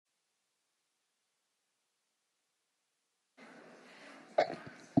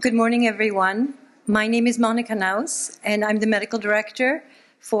Good morning, everyone. My name is Monika Naus, and I'm the Medical Director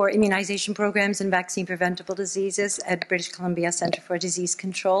for Immunization Programs and Vaccine Preventable Diseases at British Columbia Centre for Disease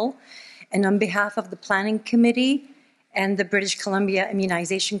Control. And on behalf of the Planning Committee and the British Columbia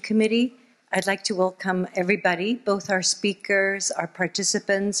Immunization Committee, I'd like to welcome everybody, both our speakers, our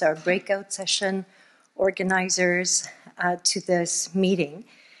participants, our breakout session organizers, to this meeting.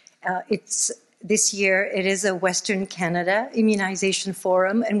 This year, it is a Western Canada Immunization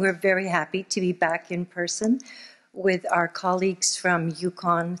Forum, and we're very happy to be back in person with our colleagues from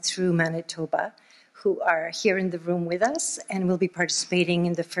Yukon through Manitoba, who are here in the room with us and will be participating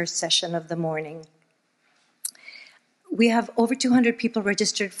in the first session of the morning. We have over 200 people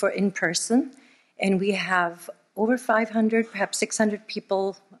registered for in-person, and we have over 500, perhaps 600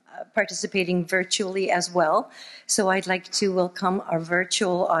 people participating virtually as well. So I'd like to welcome our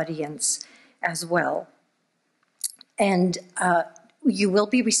virtual audience as well. And you will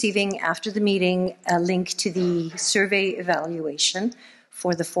be receiving after the meeting a link to the survey evaluation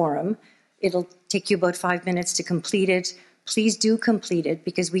for the forum. It'll take you about 5 minutes to complete it. Please do complete it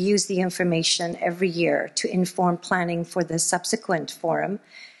because we use the information every year to inform planning for the subsequent forum,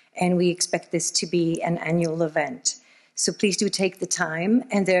 and we expect this to be an annual event. So please do take the time,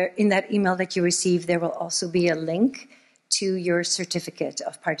 and there, in that email that you receive, there will also be a link to your certificate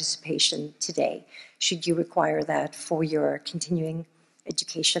of participation today, should you require that for your continuing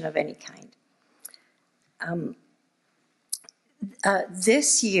education of any kind.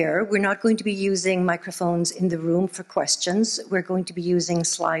 This year, we're not going to be using microphones in the room for questions. We're going to be using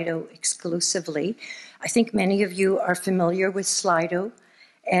Slido exclusively. I think many of you are familiar with Slido,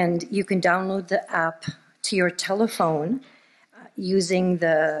 and you can download the app to your telephone using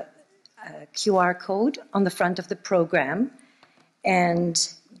the QR code on the front of the program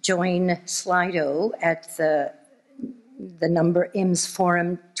and join Slido at the number IMS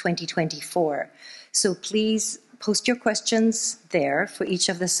Forum 2024. So please post your questions there for each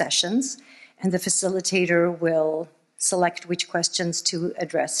of the sessions, and the facilitator will select which questions to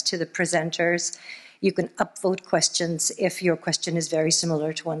address to the presenters. You can upvote questions if your question is very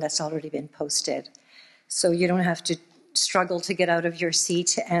similar to one that's already been posted. So you don't have to struggle to get out of your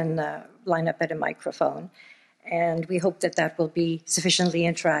seat and line up at a microphone. And we hope that that will be sufficiently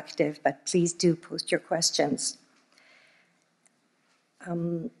interactive, but please do post your questions.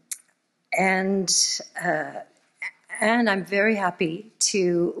 And I'm very happy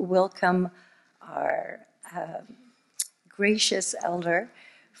to welcome our gracious elder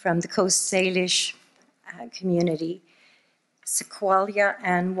from the Coast Salish community. Wáliya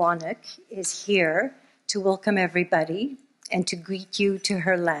Ann Whonnock is here to welcome everybody and to greet you to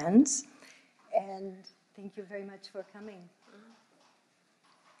her lands. And thank you very much for coming.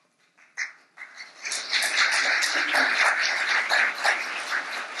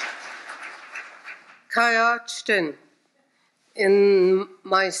 Kayachtan in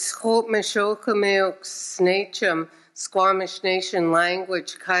my Skopmishokameok Snachum Squamish Nation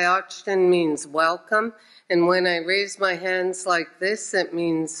language, Kayachtan means welcome. And when I raise my hands like this, it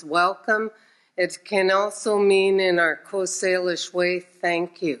means welcome. It can also mean in our Coast Salish way,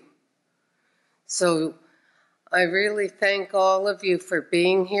 thank you. So I really thank all of you for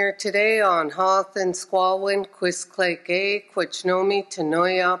being here today on Hoth and Squalwin, Quisclake, Quachnomi,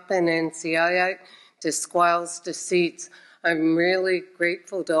 Tanoyapin, and Siayite, to Squals, to Seats. I'm really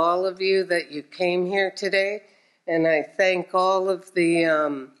grateful to all of you that you came here today, and I thank all of the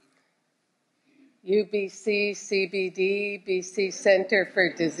UBC, CBD, BC Centre for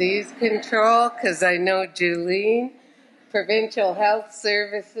Disease Control, because I know Julene, Provincial Health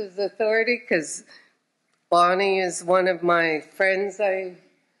Services Authority, because Bonnie is one of my friends, and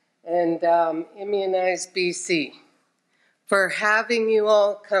Immunize BC, for having you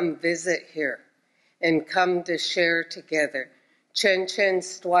all come visit here and come to share together. Chen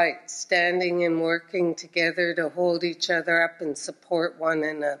Stwite, standing and working together to hold each other up and support one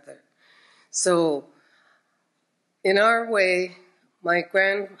another. So, in our way,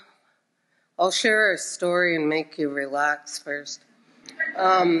 I'll share a story and make you relax first.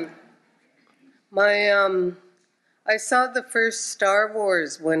 I saw the first Star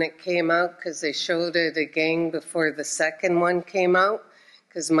Wars when it came out because they showed it again before the second one came out,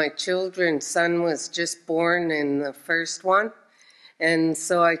 because my children's son was just born in the first one. And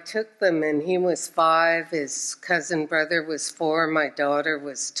so I took them, and he was 5, his cousin brother was 4, my daughter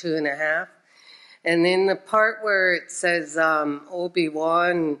was 2.5. And in the part where it says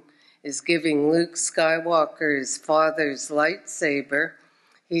Obi-Wan is giving Luke Skywalker his father's lightsaber,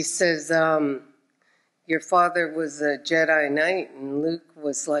 he says, your father was a Jedi Knight, and Luke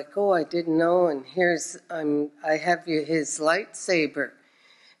was like, oh, I didn't know, and I have you his lightsaber.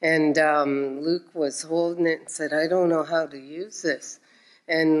 And Luke was holding it and said, I don't know how to use this.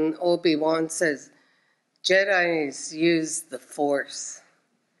 And Obi-Wan says, Jedis use the Force.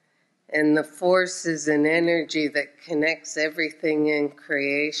 And the Force is an energy that connects everything in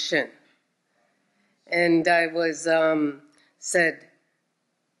creation. And I was said,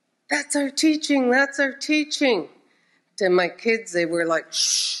 that's our teaching, that's our teaching. To my kids, they were like,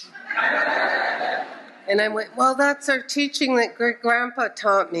 shh. And I went, well, that's our teaching that great-grandpa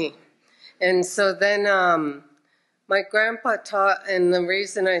taught me. And so then my grandpa taught, and the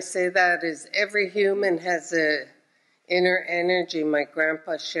reason I say that is every human has a inner energy. My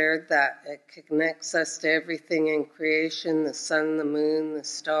grandpa shared that. It connects us to everything in creation, the sun, the moon, the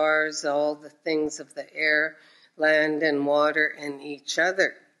stars, all the things of the air, land, and water, and each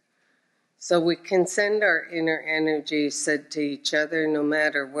other. So we can send our inner energy, said to each other, no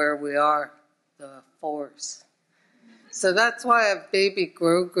matter where we are, the Force. So that's why I have Baby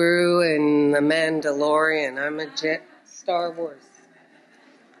Grogu and the Mandalorian. I'm a Star Wars.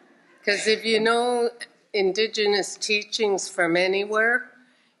 Because if you know Indigenous teachings from anywhere,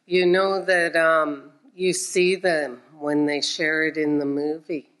 you know that you see them when they share it in the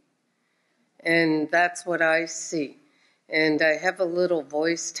movie. And that's what I see. And I have a little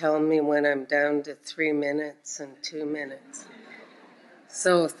voice telling me when I'm down to 3 minutes and 2 minutes.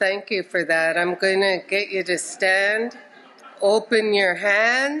 So thank you for that. I'm going to get you to stand. Open your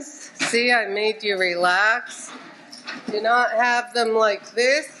hands. See, I made you relax. Do not have them like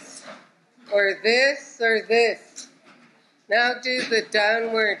this, or this, or this. Now do the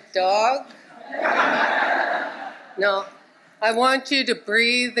downward dog. No, I want you to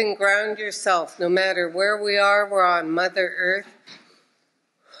breathe and ground yourself. No matter where we are, we're on Mother Earth.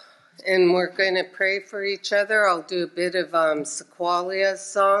 And we're going to pray for each other. I'll do a bit of Sequalia's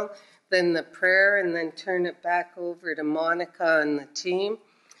song, then the prayer, and then turn it back over to Monika and the team.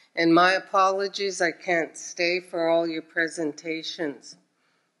 And my apologies, I can't stay for all your presentations.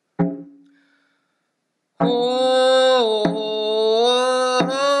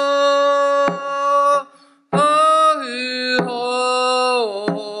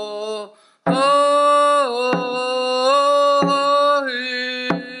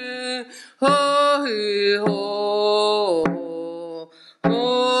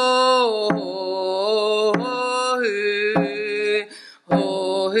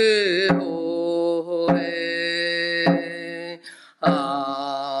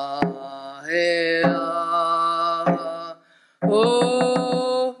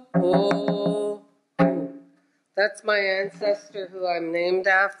 That's my ancestor who I'm named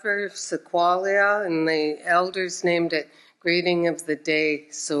after, Sequalia, and the elders named it Greeting of the Day.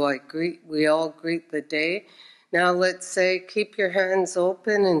 So we all greet the day. Now let's say, keep your hands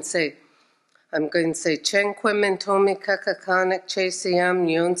open and say, I'm going to say, Chenquemen tomi kakakanak chesiam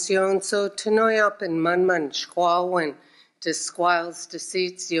yonsionso tunoyop and manman shqualwen to squales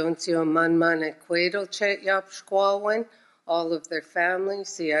deceits yonsio manman equato chet yop shqualwen, all of their families,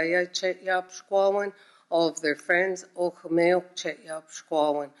 siaya chet yop shqualwen, all of their friends, Ochameok chet yop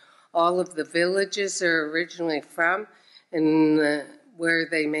shqualwen. All of the villages they're originally from, and where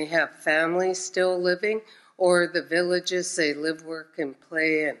they may have families still living, or the villages they live, work, and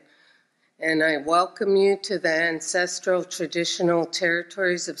play in. And I welcome you to the ancestral traditional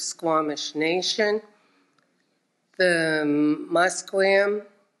territories of Squamish Nation, the Musqueam,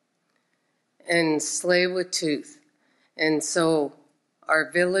 and Tsleil-Waututh. And so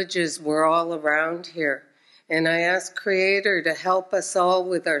our villages were all around here. And I ask Creator to help us all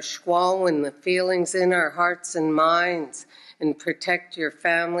with our shqualwen, the feelings in our hearts and minds, and protect your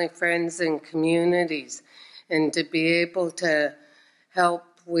family, friends, and communities, and to be able to help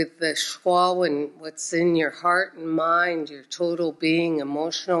with the shqualwen, what's in your heart and mind, your total being,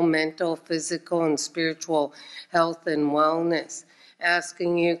 emotional, mental, physical, and spiritual health and wellness.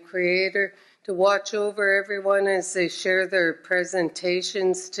 Asking you, Creator, to watch over everyone as they share their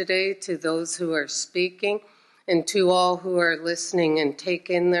presentations today, to those who are speaking, and to all who are listening, and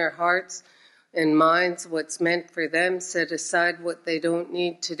take in their hearts and minds what's meant for them, set aside what they don't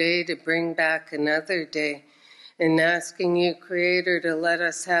need today to bring back another day. And asking you, Creator, to let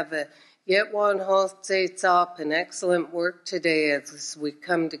us have a yet one Health-Sante up an excellent work today as we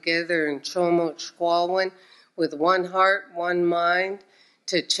come together in Chomot Shqualwen with one heart, one mind,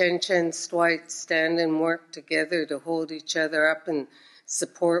 to Chen Stwite stand and work together to hold each other up and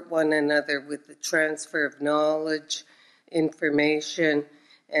support one another with the transfer of knowledge, information,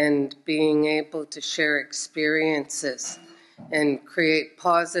 and being able to share experiences and create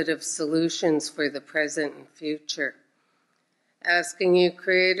positive solutions for the present and future. Asking you,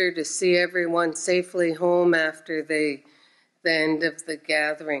 Creator, to see everyone safely home after they the end of the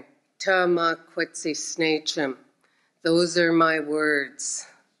gathering. Tama quitsi snachum. Those are my words.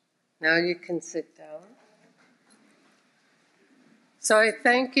 Now you can sit down. So I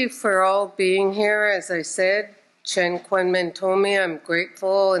thank you for all being here. As I said, Chen Kwan Mentomi, I'm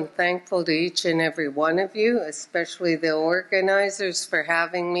grateful and thankful to each and every one of you, especially the organizers for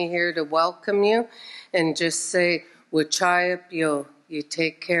having me here to welcome you and just say, Wachayap yo, you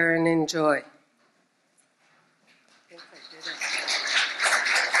take care and enjoy.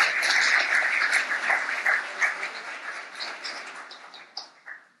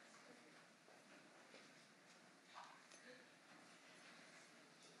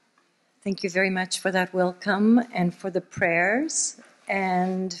 Thank you very much for that welcome and for the prayers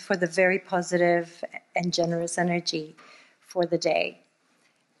and for the very positive and generous energy for the day.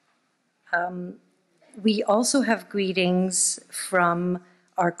 We also have greetings from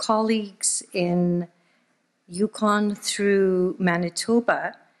our colleagues in Yukon through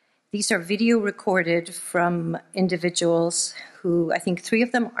Manitoba. These are video recorded from individuals who, I think 3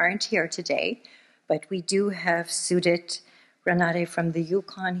 of them aren't here today, but we do have Sudit Ranade from the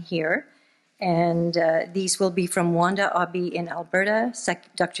Yukon here. And these will be from Wanda Abi in Alberta,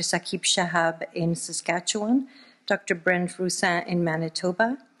 Dr. Saqib Shahab in Saskatchewan, Dr. Brent Roussin in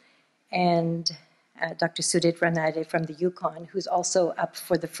Manitoba, and Dr. Sudit Ranade from the Yukon, who's also up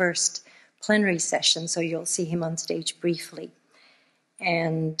for the first plenary session, so you'll see him on stage briefly.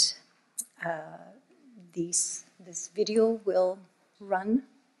 And this video will run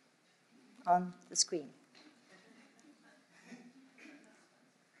on the screen.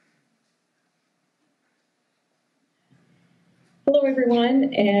 Hello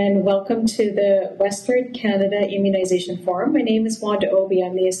everyone, and welcome to the Western Canada Immunization Forum. My name is Wanda Obi.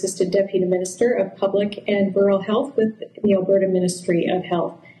 I'm the Assistant Deputy Minister of Public and Rural Health with the Alberta Ministry of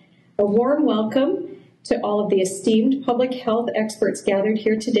Health. A warm welcome to all of the esteemed public health experts gathered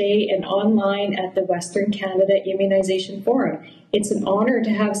here today and online at the Western Canada Immunization Forum. It's an honor to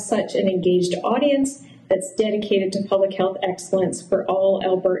have such an engaged audience that's dedicated to public health excellence for all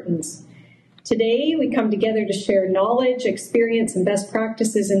Albertans. Today, we come together to share knowledge, experience, and best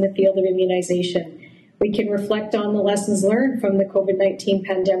practices in the field of immunization. We can reflect on the lessons learned from the COVID-19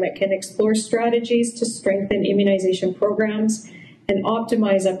 pandemic and explore strategies to strengthen immunization programs and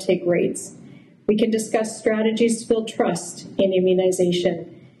optimize uptake rates. We can discuss strategies to build trust in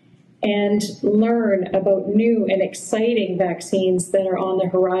immunization and learn about new and exciting vaccines that are on the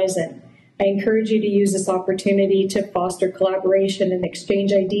horizon. I encourage you to use this opportunity to foster collaboration and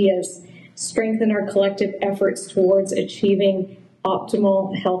exchange ideas, strengthen our collective efforts towards achieving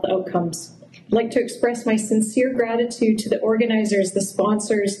optimal health outcomes. I'd like to express my sincere gratitude to the organizers, the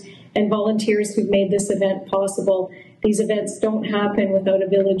sponsors, and volunteers who've made this event possible. These events don't happen without a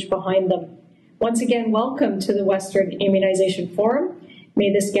village behind them. Once again, welcome to the Western Immunization Forum.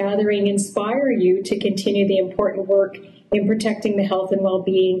 May this gathering inspire you to continue the important work in protecting the health and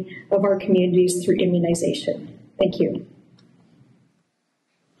well-being of our communities through immunization. Thank you.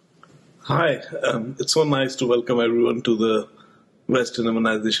 Hi, it's so nice to welcome everyone to the Western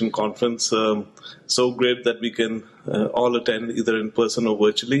Immunization Conference. So great that we can all attend either in person or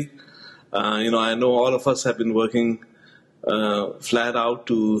virtually. I know all of us have been working flat out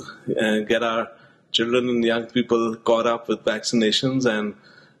to get our children and young people caught up with vaccinations, and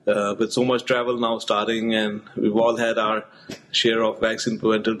with so much travel now starting, and we've all had our share of vaccine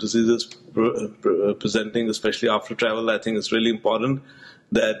preventable diseases presenting, especially after travel. I think it's really important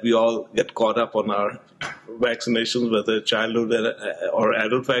that we all get caught up on our vaccinations, whether childhood or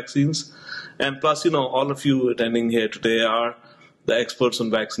adult vaccines. And plus, all of you attending here today are the experts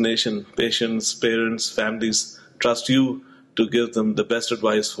on vaccination. Patients, parents, families trust you to give them the best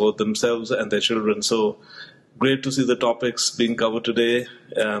advice for themselves and their children. So great to see the topics being covered today.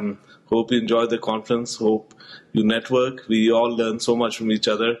 Hope you enjoy the conference. Hope you network. We all learn so much from each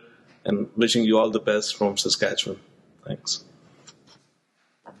other, and wishing you all the best from Saskatchewan. Thanks.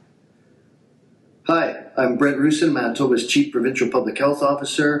 Hi, I'm Brent Roussin, Manitoba's Chief Provincial Public Health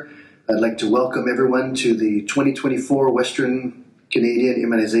Officer. I'd like to welcome everyone to the 2024 Western Canadian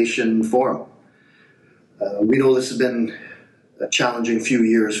Immunization Forum. We know this has been a challenging few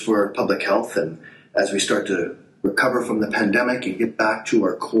years for public health, and as we start to recover from the pandemic and get back to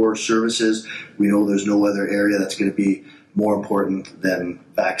our core services, we know there's no other area that's going to be more important than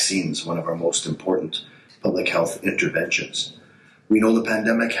vaccines, one of our most important public health interventions. We know the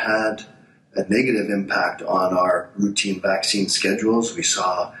pandemic had a negative impact on our routine vaccine schedules. We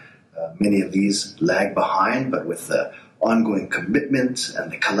saw many of these lag behind, but with the ongoing commitment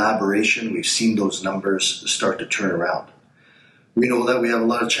and the collaboration, we've seen those numbers start to turn around. We know that we have a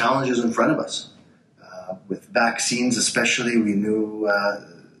lot of challenges in front of us with vaccines especially, we knew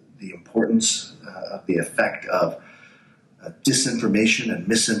the importance of the effect of disinformation and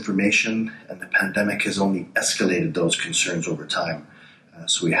misinformation, and the pandemic has only escalated those concerns over time.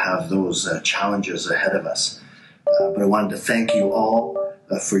 So we have those challenges ahead of us. But I wanted to thank you all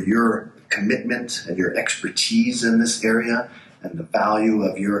for your commitment and your expertise in this area, and the value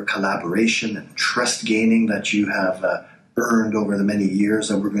of your collaboration and trust gaining that you have earned over the many years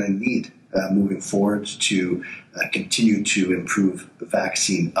that we're going to need moving forward to continue to improve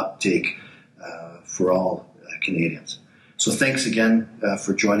vaccine uptake for all Canadians. So thanks again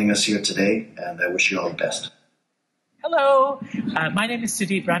for joining us here today, and I wish you all the best. Hello, my name is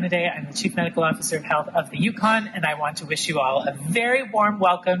Sudeep Ranade. I'm the Chief Medical Officer of Health of the Yukon, and I want to wish you all a very warm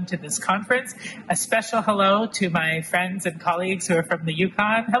welcome to this conference. A special hello to my friends and colleagues who are from the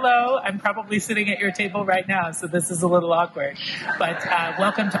Yukon. Hello, I'm probably sitting at your table right now, so this is a little awkward. But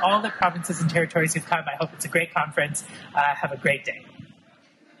welcome to all the provinces and territories who've come. I hope it's a great conference. Have a great day.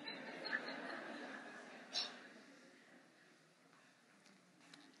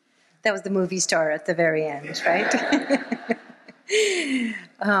 That was the movie star at the very end, right?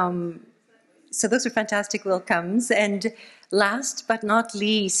 So those are fantastic welcomes. And last but not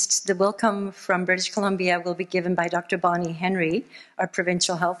least, the welcome from British Columbia will be given by Dr. Bonnie Henry, our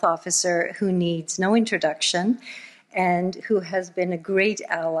Provincial Health Officer, who needs no introduction and who has been a great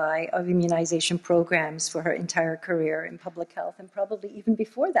ally of immunization programs for her entire career in public health, and probably even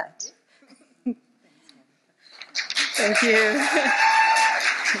before that. Thank you.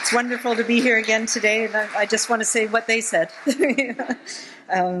 It's wonderful to be here again today, and I just want to say what they said.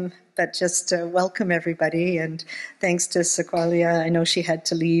 But just welcome everybody, and thanks to Sequoia. I know she had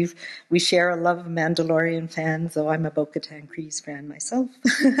to leave. We share a love of Mandalorian fans, though I'm a Bo-Katan Kryze fan myself.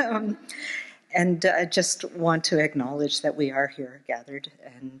 And I just want to acknowledge that we are here gathered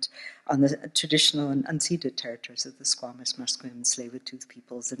and on the traditional and unceded territories of the Squamish, Musqueam, and Tsleil-Waututh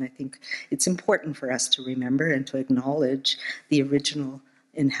peoples. And I think it's important for us to remember and to acknowledge the original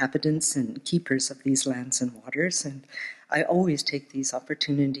inhabitants and keepers of these lands and waters. And I always take these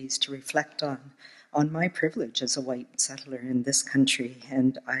opportunities to reflect on my privilege as a white settler in this country.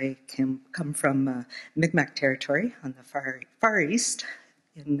 And I come from Mi'kmaq territory on the far east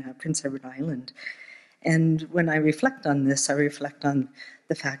in Prince Edward Island. And when I reflect on this, I reflect on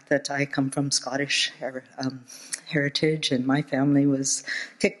the fact that I come from Scottish heritage, and my family was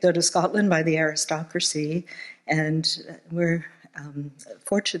kicked out of Scotland by the aristocracy, and we're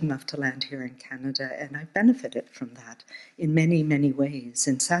fortunate enough to land here in Canada, and I've benefited from that in many, many ways.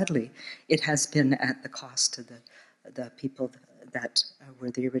 And sadly, it has been at the cost to the people that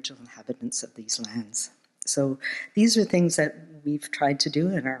were the original inhabitants of these lands. So these are things that we've tried to do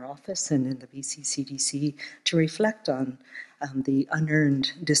in our office and in the BC CDC to reflect on the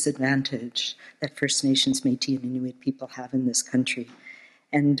unearned disadvantage that First Nations, Métis, and Inuit people have in this country,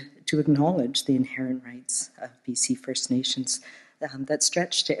 and to acknowledge the inherent rights of BC First Nations that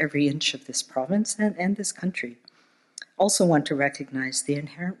stretch to every inch of this province and this country. Also want to recognize the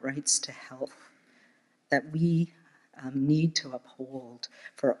inherent rights to health that we need to uphold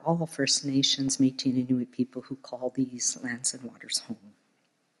for all First Nations, Métis, and Inuit people who call these lands and waters home.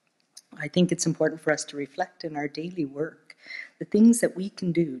 I think it's important for us to reflect in our daily work the things that we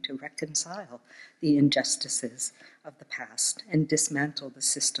can do to reconcile the injustices of the past and dismantle the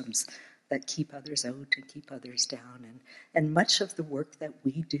systems that keep others out and keep others down. And much of the work that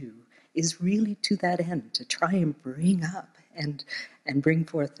we do is really to that end, to try and bring up and bring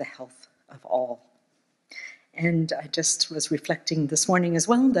forth the health of all. And I just was reflecting this morning as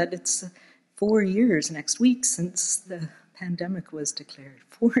well that it's 4 years next week since the pandemic was declared.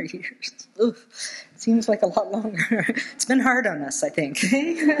 4 years. Oof. Seems like a lot longer. It's been hard on us, I think.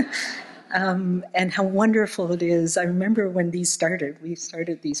 And how wonderful it is. I remember when these started. We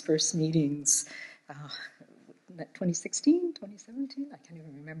started these first meetings 2016, 2017? I can't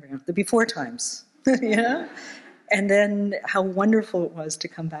even remember now. The before times. Yeah. And then how wonderful it was to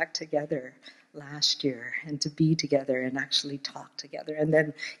come back together last year and to be together and actually talk together, and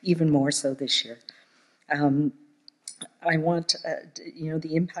then even more so this year. I want,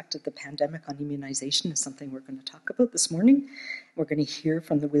 the impact of the pandemic on immunization is something we're going to talk about this morning. We're going to hear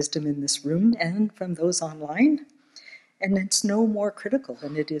from the wisdom in this room and from those online. And it's no more critical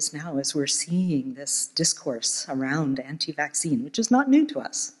than it is now as we're seeing this discourse around anti-vaccine, which is not new to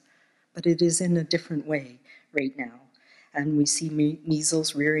us, but it is in a different way right now. And we see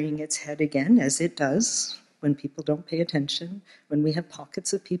measles rearing its head again, as it does when people don't pay attention, when we have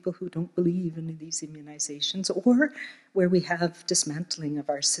pockets of people who don't believe in these immunizations, or where we have dismantling of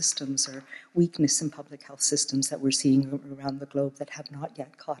our systems or weakness in public health systems that we're seeing around the globe that have not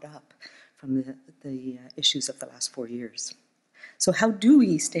yet caught up from the issues of the last 4 years. So how do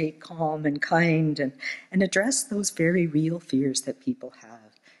we stay calm and kind and address those very real fears that people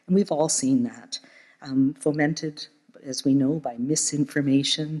have? And we've all seen that, fomented, as we know, by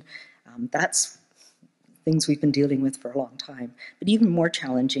misinformation. That's things we've been dealing with for a long time. But even more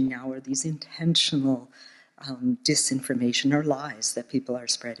challenging now are these intentional disinformation or lies that people are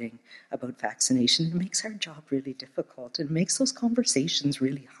spreading about vaccination. It makes our job really difficult. It makes those conversations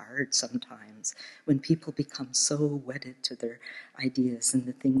really hard sometimes when people become so wedded to their ideas and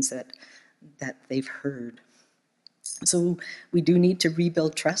the things that they've heard. So we do need to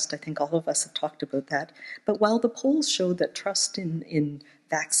rebuild trust. I think all of us have talked about that. But while the polls show that trust in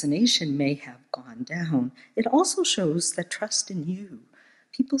vaccination may have gone down, it also shows that trust in you.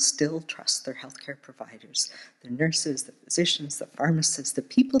 People still trust their healthcare providers, their nurses, the physicians, the pharmacists, the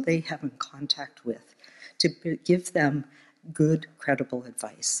people they have in contact with, to give them good, credible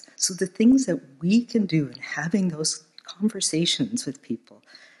advice. So the things that we can do in having those conversations with people,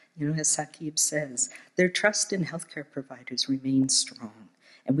 as Saqib says, their trust in healthcare providers remains strong.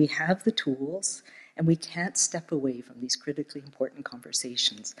 And we have the tools, and we can't step away from these critically important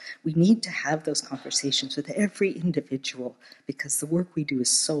conversations. We need to have those conversations with every individual because the work we do is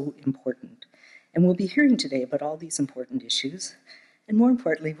so important. And we'll be hearing today about all these important issues. And more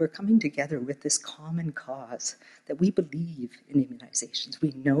importantly, we're coming together with this common cause that we believe in immunizations.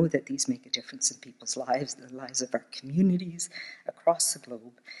 We know that these make a difference in people's lives, the lives of our communities across the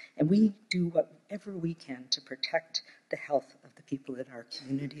globe. And we do whatever we can to protect the health of the people in our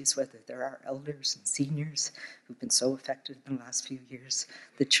communities, whether they're our elders and seniors who've been so affected in the last few years,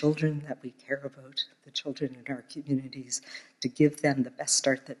 the children that we care about, the children in our communities, to give them the best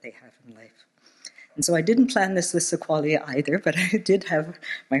start that they have in life. And so I didn't plan this with wáliya either, but I did have,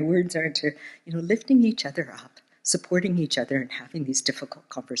 my words are to, lifting each other up, supporting each other and having these difficult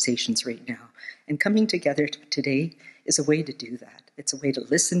conversations right now. And coming together today is a way to do that. It's a way to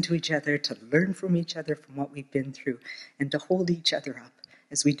listen to each other, to learn from each other, from what we've been through, and to hold each other up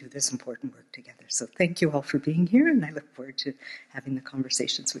as we do this important work together. So thank you all for being here, and I look forward to having the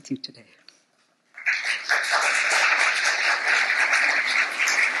conversations with you today.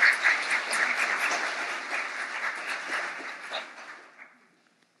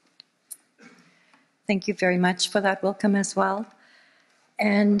 Thank you very much for that welcome as well.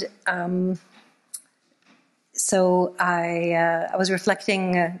 And so I was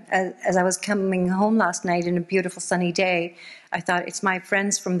reflecting as I was coming home last night in a beautiful sunny day. I thought it's my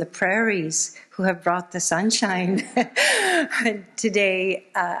friends from the prairies who have brought the sunshine today.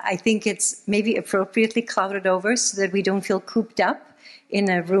 I think it's maybe appropriately clouded over so that we don't feel cooped up in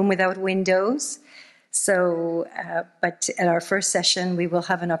a room without windows. So, but at our first session, we will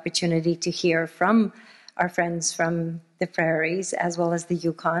have an opportunity to hear from our friends from the prairies as well as the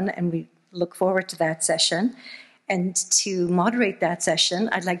Yukon, and we look forward to that session. And to moderate that session,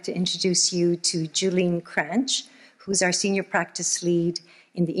 I'd like to introduce you to Julene Cranch, who's our senior practice lead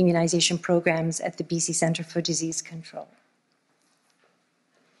in the immunization programs at the BC Centre for Disease Control.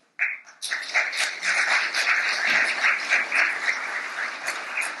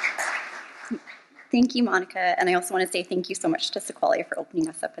 Thank you, Monika, and I also want to say thank you so much to Sequoia for opening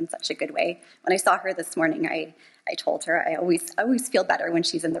us up in such a good way. When I saw her this morning, I told her I always feel better when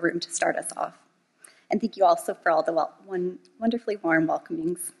she's in the room to start us off. And thank you also for all the wonderfully warm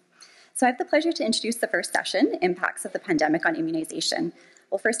welcomings. So I have the pleasure to introduce the first session, Impacts of the Pandemic on Immunization.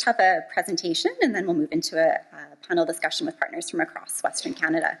 We'll first have a presentation, and then we'll move into a panel discussion with partners from across Western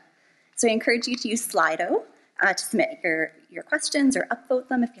Canada. So I encourage you to use Slido to submit your questions or upvote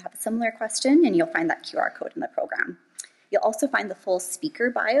them if you have a similar question, and you'll find that QR code in the program. You'll also find the full speaker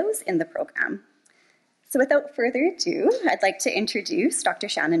bios in the program. So without further ado, I'd like to introduce Dr.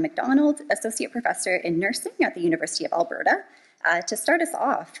 Shannon MacDonald, Associate Professor in Nursing at the University of Alberta. To start us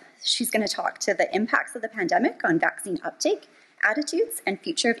off, she's going to talk to the impacts of the pandemic on vaccine uptake, attitudes, and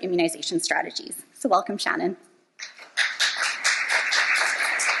future of immunization strategies. So welcome, Shannon.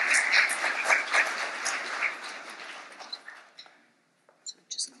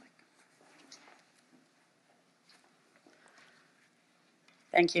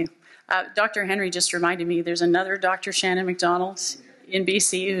 Thank you. Dr. Henry just reminded me there's another Dr. Shannon MacDonald in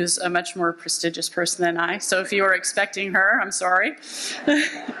BC who's a much more prestigious person than I. So if you were expecting her, I'm sorry.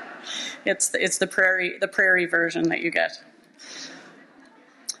 It's the prairie version that you get.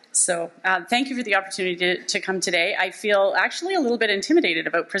 So thank you for the opportunity to come today. I feel actually a little bit intimidated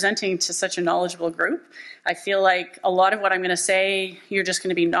about presenting to such a knowledgeable group. I feel like a lot of what I'm going to say, you're just going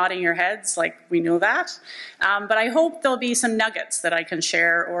to be nodding your heads like we know that. But I hope there'll be some nuggets that I can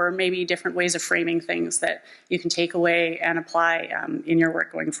share, or maybe different ways of framing things that you can take away and apply in your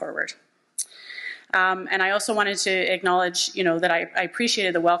work going forward. And I also wanted to acknowledge, that I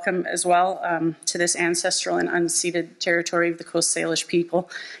appreciated the welcome as well to this ancestral and unceded territory of the Coast Salish people,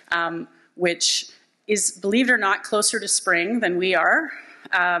 which is, believe it or not, closer to spring than we are.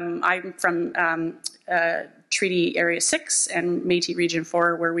 I'm from Treaty Area 6 and Métis Region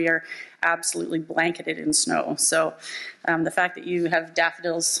 4, where we are absolutely blanketed in snow. So the fact that you have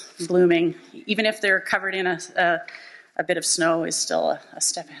daffodils blooming, even if they're covered in a bit of snow, is still a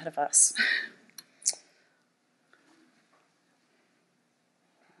step ahead of us.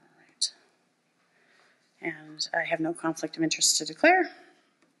 And I have no conflict of interest to declare.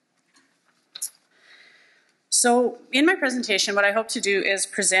 So in my presentation, what I hope to do is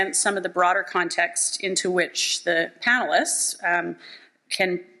present some of the broader context into which the panelists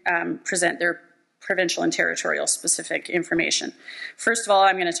can present their provincial and territorial specific information. First of all,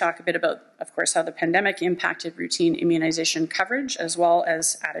 I'm going to talk a bit about, of course, how the pandemic impacted routine immunization coverage as well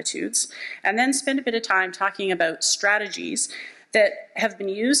as attitudes, and then spend a bit of time talking about strategies that have been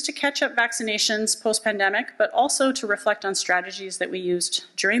used to catch up vaccinations post-pandemic, but also to reflect on strategies that we used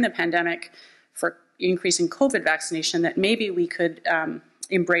during the pandemic for increasing COVID vaccination that maybe we could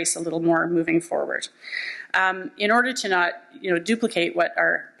embrace a little more moving forward. In order to not duplicate what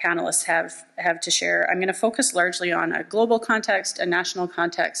our panelists have to share, I'm going to focus largely on a global context, a national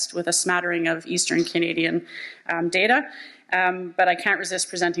context, with a smattering of Eastern Canadian data. But I can't resist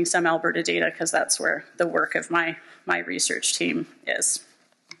presenting some Alberta data because that's where the work of my research team is.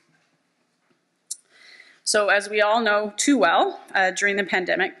 So as we all know too well, during the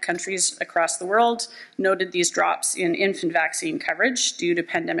pandemic, countries across the world noted these drops in infant vaccine coverage due to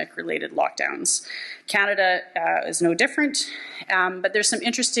pandemic-related lockdowns. Canada is no different, but there's some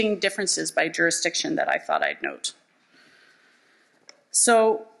interesting differences by jurisdiction that I thought I'd note.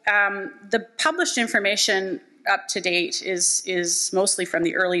 So the published information up to date is mostly from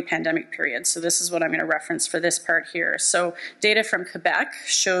the early pandemic period. So this is what I'm going to reference for this part here. So data from Quebec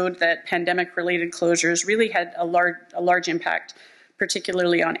showed that pandemic-related closures really had a large impact,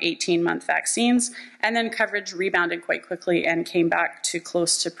 particularly on 18-month vaccines, and then coverage rebounded quite quickly and came back to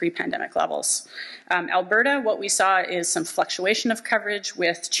close to pre-pandemic levels. Alberta, what we saw is some fluctuation of coverage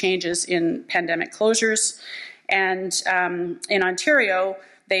with changes in pandemic closures, and in Ontario,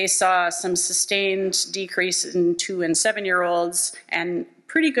 they saw some sustained decrease in 2- and 7-year-olds and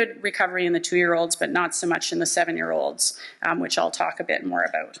pretty good recovery in the 2-year-olds, but not so much in the 7-year-olds, which I'll talk a bit more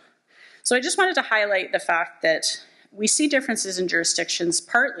about. So I just wanted to highlight the fact that we see differences in jurisdictions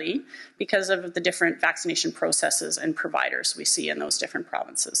partly because of the different vaccination processes and providers we see in those different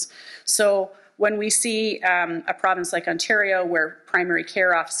provinces. So when we see a province like Ontario, where primary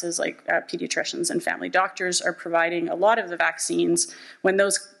care offices like pediatricians and family doctors are providing a lot of the vaccines, when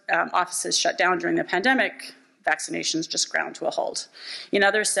those offices shut down during the pandemic, vaccinations just ground to a halt. In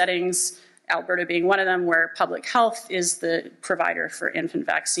other settings, Alberta being one of them, where public health is the provider for infant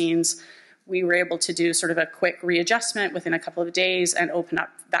vaccines, we were able to do sort of a quick readjustment within a couple of days and open up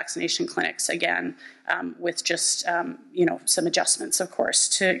vaccination clinics again with just some adjustments, of course,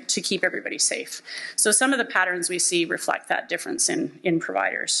 to keep everybody safe. So some of the patterns we see reflect that difference in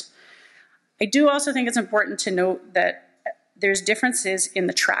providers. I do also think it's important to note that there's differences in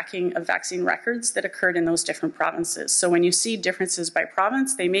the tracking of vaccine records that occurred in those different provinces. So when you see differences by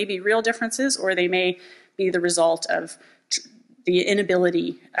province, they may be real differences or they may be the result of the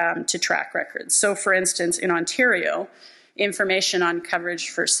inability to track records. So for instance, in Ontario, information on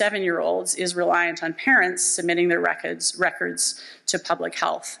coverage for 7-year-olds is reliant on parents submitting their records to public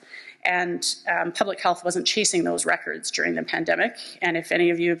health. And public health wasn't chasing those records during the pandemic. And if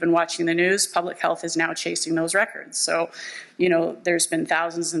any of you have been watching the news, public health is now chasing those records. So, there's been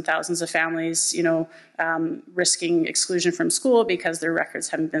thousands and thousands of families, risking exclusion from school because their records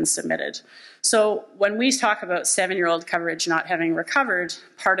haven't been submitted. So when we talk about 7-year-old coverage not having recovered,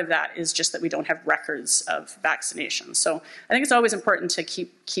 part of that is just that we don't have records of vaccination. So I think it's always important to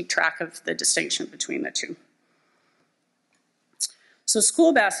keep track of the distinction between the two. So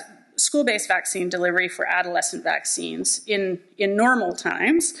school-based vaccine delivery for adolescent vaccines in normal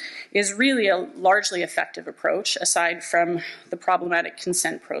times is really a largely effective approach, aside from the problematic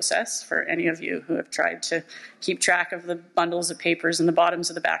consent process for any of you who have tried to keep track of the bundles of papers in the bottoms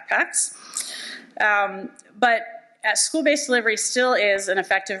of the backpacks. But school-based delivery still is an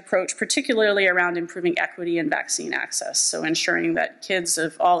effective approach, particularly around improving equity in vaccine access, so ensuring that kids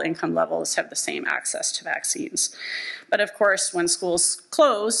of all income levels have the same access to vaccines. But of course, when schools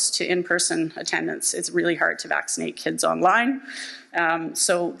close to in-person attendance, it's really hard to vaccinate kids online.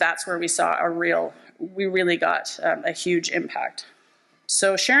 So that's where we saw we really got a huge impact.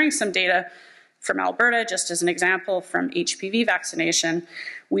 So sharing some data from Alberta, just as an example, from HPV vaccination,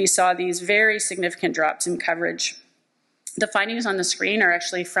 we saw these very significant drops in coverage. The findings on the screen are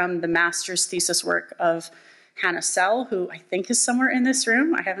actually from the master's thesis work of Hannah Sell, who I think is somewhere in this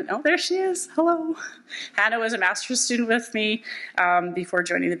room. Oh, there she is. Hello. Hannah was a master's student with me before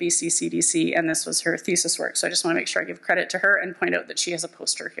joining the BC CDC, and this was her thesis work. So I just want to make sure I give credit to her and point out that she has a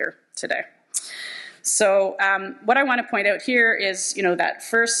poster here today. So what I want to point out here is, that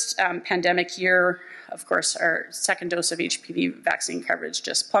first pandemic year, of course, our second dose of HPV vaccine coverage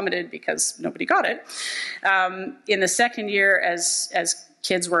just plummeted because nobody got it. In the second year, as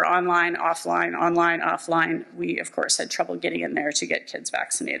kids were online, offline, we, of course, had trouble getting in there to get kids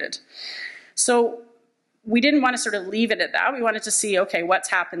vaccinated. So we didn't want to sort of leave it at that. We wanted to see, okay,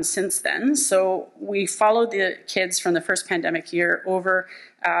 what's happened since then? So we followed the kids from the first pandemic year over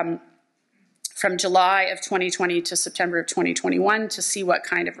from July of 2020 to September of 2021 to see what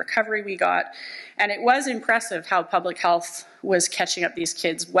kind of recovery we got. And it was impressive how public health was catching up these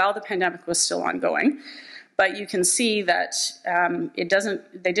kids while the pandemic was still ongoing. But you can see that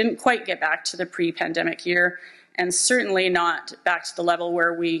they didn't quite get back to the pre-pandemic year, and certainly not back to the level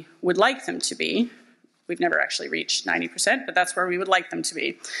where we would like them to be. We've never actually reached 90%, but that's where we would like them to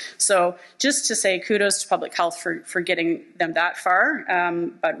be. So just to say kudos to public health for getting them that far,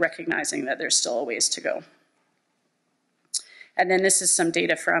 but recognizing that there's still a ways to go. And then this is some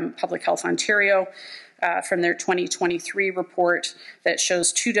data from Public Health Ontario from their 2023 report that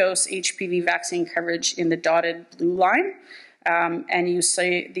shows 2-dose HPV vaccine coverage in the dotted blue line. And you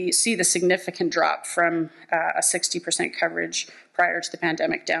see the significant drop from a 60% coverage prior to the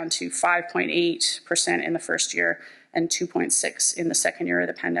pandemic down to 5.8% in the first year and 2.6% in the second year of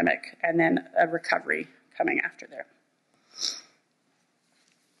the pandemic, and then a recovery coming after there.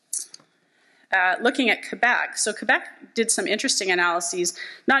 Looking at Quebec, so Quebec did some interesting analyses,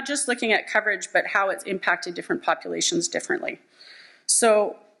 not just looking at coverage, but how it's impacted different populations differently.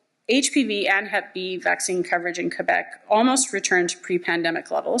 So HPV and Hep B vaccine coverage in Quebec almost returned to pre-pandemic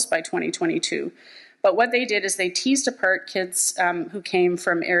levels by 2022. But what they did is they teased apart kids who came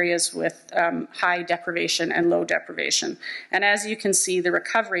from areas with high deprivation and low deprivation. And as you can see, the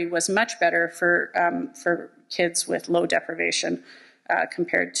recovery was much better for kids with low deprivation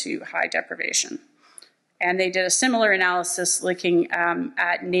compared to high deprivation. And they did a similar analysis looking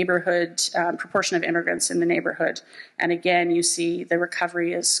at neighborhood, proportion of immigrants in the neighborhood. And again, you see the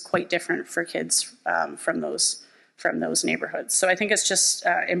recovery is quite different for kids from those neighborhoods. So I think it's just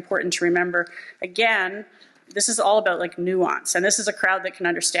important to remember, again, this is all about like nuance. And this is a crowd that can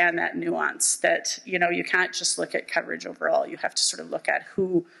understand that nuance, that, you can't just look at coverage overall. You have to sort of look at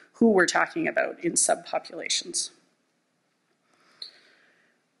who we're talking about in subpopulations.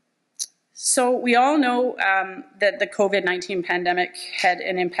 So we all know that the COVID-19 pandemic had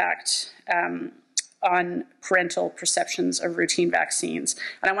an impact on parental perceptions of routine vaccines.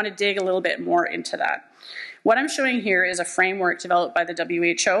 And I want to dig a little bit more into that. What I'm showing here is a framework developed by the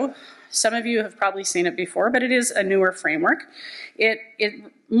WHO. Some of you have probably seen it before, but it is a newer framework. It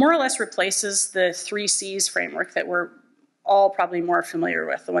more or less replaces the 3 C's framework that we're all probably more familiar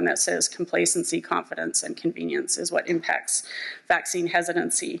with. The one that says complacency, confidence, and convenience is what impacts vaccine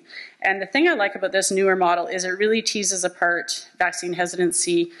hesitancy. And the thing I like about this newer model is it really teases apart vaccine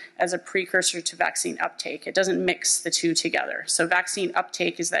hesitancy as a precursor to vaccine uptake. It doesn't mix the two together. So vaccine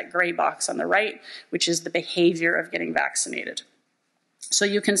uptake is that gray box on the right, which is the behavior of getting vaccinated. So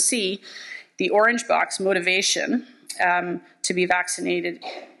you can see the orange box, motivation to be vaccinated,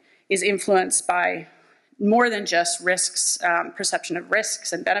 is influenced by more than just risks, perception of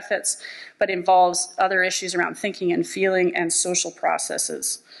risks and benefits, but involves other issues around thinking and feeling and social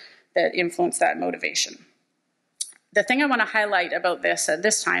processes that influence that motivation. The thing I want to highlight about this at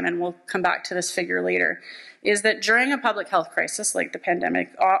this time, and we'll come back to this figure later, is that during a public health crisis like the pandemic,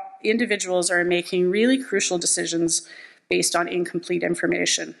 individuals are making really crucial decisions based on incomplete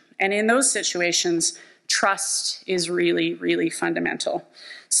information. And in those situations, trust is really, really fundamental.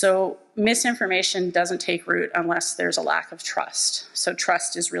 So misinformation doesn't take root unless there's a lack of trust. So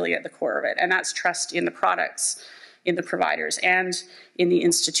trust is really at the core of it. And that's trust in the products, in the providers, and in the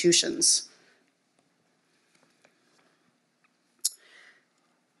institutions.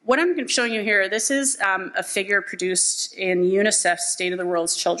 What I'm showing you here, this is a figure produced in UNICEF's State of the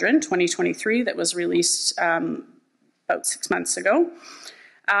World's Children 2023 that was released about 6 months ago.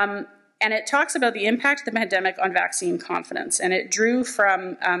 And it talks about the impact of the pandemic on vaccine confidence. And it drew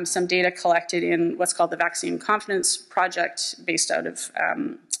from some data collected in what's called the Vaccine Confidence Project based out of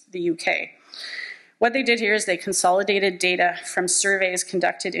the UK. What they did here is they consolidated data from surveys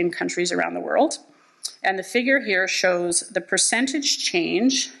conducted in countries around the world. And the figure here shows the percentage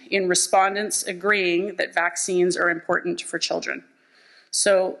change in respondents agreeing that vaccines are important for children.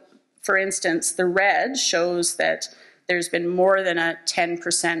 So, for instance, the red shows that there's been more than a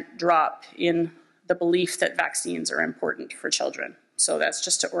 10% drop in the belief that vaccines are important for children. So that's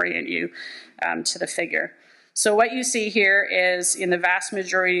just to orient you to the figure. So what you see here is in the vast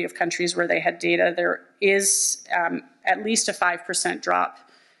majority of countries where they had data, there is at least a 5% drop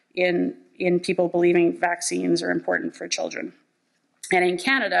in people believing vaccines are important for children. And in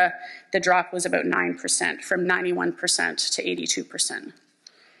Canada, the drop was about 9%, from 91% to 82%.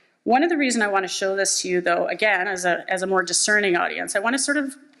 One of the reasons I want to show this to you, though, again, as a more discerning audience, I want to sort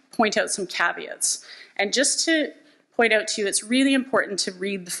of point out some caveats. And just to point out to you, it's really important to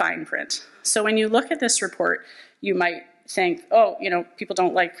read the fine print. So when you look at this report, you might think, oh, people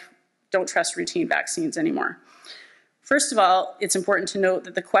don't trust routine vaccines anymore. First of all, it's important to note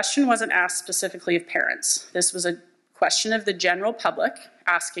that the question wasn't asked specifically of parents. This was a question of the general public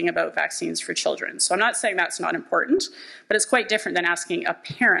asking about vaccines for children. So I'm not saying that's not important, but it's quite different than asking a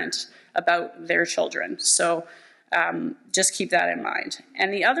parent about their children. So just keep that in mind.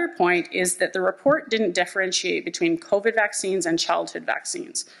 And the other point is that the report didn't differentiate between COVID vaccines and childhood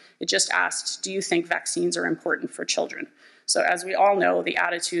vaccines. It just asked, do you think vaccines are important for children? So as we all know, the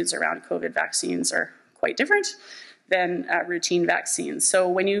attitudes around COVID vaccines are quite different than routine vaccines. So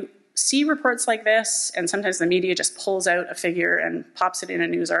when you see reports like this, and sometimes the media just pulls out a figure and pops it in a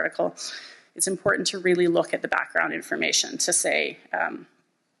news article, it's important to really look at the background information to say,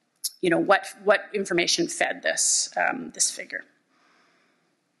 what information fed this figure.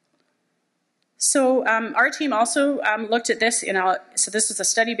 So our team also looked at this so this was a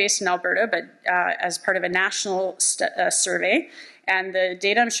study based in Alberta, but as part of a national survey. And the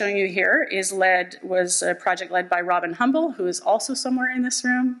data I'm showing you here was a project led by Robin Humble, who is also somewhere in this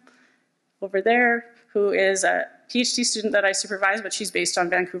room over there, who is a PhD student that I supervise, but she's based on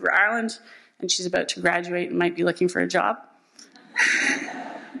Vancouver Island, and she's about to graduate and might be looking for a job.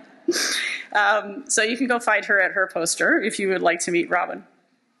 So you can go find her at her poster if you would like to meet Robin.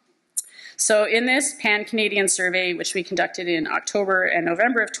 So in this pan-Canadian survey, which we conducted in October and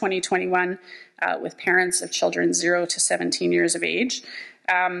November of 2021 with parents of children 0 to 17 years of age,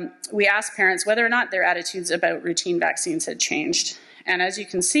 we asked parents whether or not their attitudes about routine vaccines had changed. And as you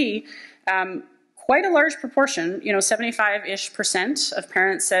can see, quite a large proportion, 75-ish% of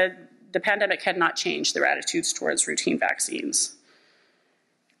parents said the pandemic had not changed their attitudes towards routine vaccines.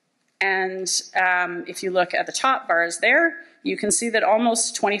 And if you look at the top bars there, you can see that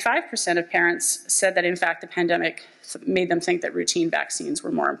almost 25% of parents said that, in fact, the pandemic made them think that routine vaccines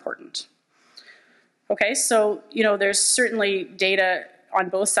were more important. Okay, so, there's certainly data on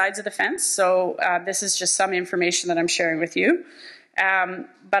both sides of the fence. So this is just some information that I'm sharing with you.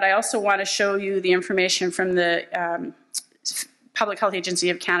 But I also want to show you the information from the Public Health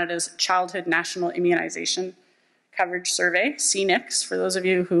Agency of Canada's Childhood National Immunization Coverage Survey, CNICS, for those of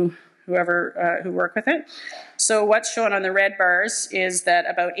you who work with it. So what's shown on the red bars is that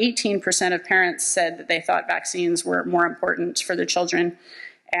about 18% of parents said that they thought vaccines were more important for their children,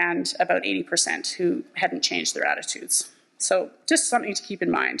 and about 80% who hadn't changed their attitudes. So just something to keep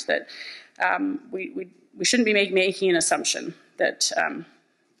in mind, that we shouldn't be making an assumption that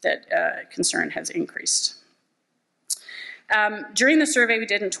concern has increased. During the survey we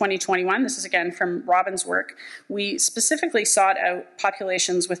did in 2021, this is again from Robin's work, we specifically sought out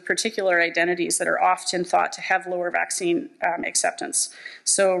populations with particular identities that are often thought to have lower vaccine acceptance.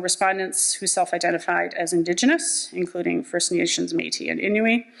 So respondents who self-identified as Indigenous, including First Nations, Métis, and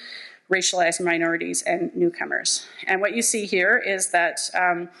Inuit, racialized minorities, and newcomers. And what you see here is that,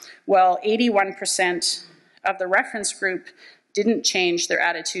 81% of the reference group didn't change their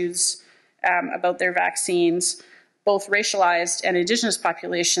attitudes about their vaccines. Both racialized and Indigenous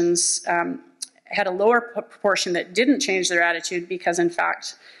populations had a lower proportion that didn't change their attitude because, in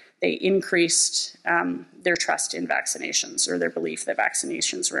fact, they increased their trust in vaccinations, or their belief that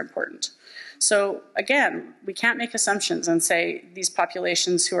vaccinations were important. So, again, we can't make assumptions and say these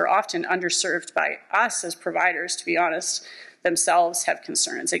populations, who are often underserved by us as providers, to be honest, themselves have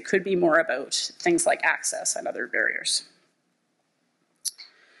concerns. It could be more about things like access and other barriers.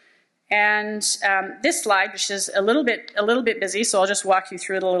 And this slide, which is a little bit busy, so I'll just walk you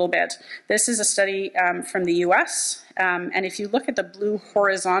through it a little bit. This is a study from the US, and if you look at the blue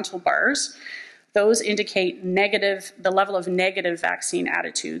horizontal bars, those indicate the level of negative vaccine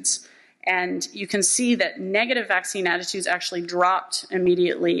attitudes. And you can see that negative vaccine attitudes actually dropped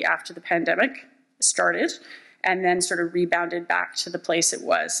immediately after the pandemic started and then sort of rebounded back to the place it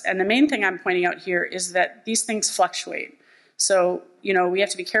was. And the main thing I'm pointing out here is that these things fluctuate. So, we have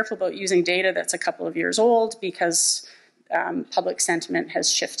to be careful about using data that's a couple of years old because public sentiment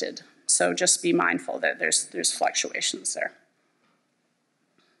has shifted. So just be mindful that there's fluctuations there.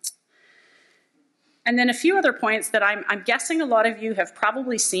 And then a few other points that I'm guessing a lot of you have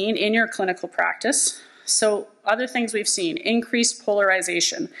probably seen in your clinical practice. So other things we've seen, increased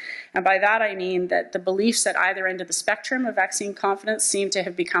polarization. And by that I mean that the beliefs at either end of the spectrum of vaccine confidence seem to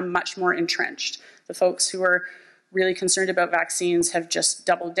have become much more entrenched. The folks who are really concerned about vaccines have just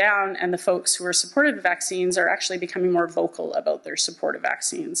doubled down, and the folks who are supportive of vaccines are actually becoming more vocal about their support of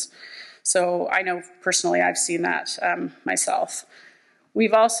vaccines. So I know personally I've seen that myself.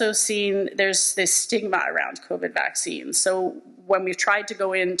 We've also seen there's this stigma around COVID vaccines. So when we've tried to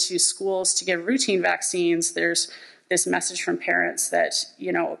go into schools to give routine vaccines, there's this message from parents that,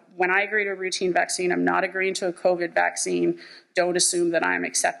 when I agree to a routine vaccine, I'm not agreeing to a COVID vaccine. Don't assume that I'm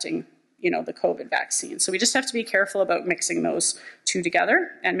accepting, the COVID vaccine. So we just have to be careful about mixing those two together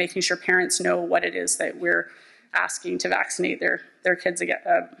and making sure parents know what it is that we're asking to vaccinate their kids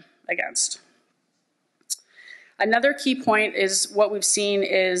against. Another key point is what we've seen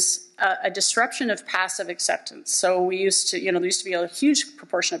is a disruption of passive acceptance. So there used to be a huge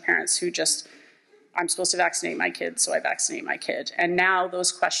proportion of parents who just, I'm supposed to vaccinate my kid, so I vaccinate my kid. And now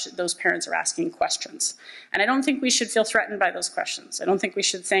those parents are asking questions. And I don't think we should feel threatened by those questions. I don't think we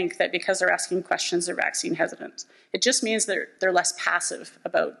should think that because they're asking questions, they're vaccine hesitant. It just means they're less passive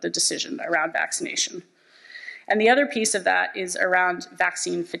about the decision around vaccination. And the other piece of that is around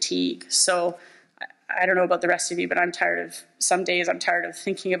vaccine fatigue. So I don't know about the rest of you, but some days I'm tired of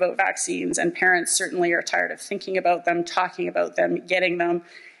thinking about vaccines, and parents certainly are tired of thinking about them, talking about them, getting them.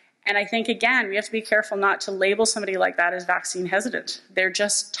 And I think, again, we have to be careful not to label somebody like that as vaccine hesitant. They're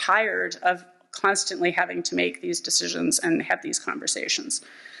just tired of constantly having to make these decisions and have these conversations.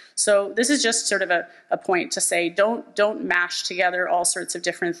 So this is just sort of a point to say, don't mash together all sorts of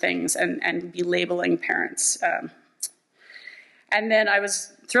different things and be labeling parents. And then I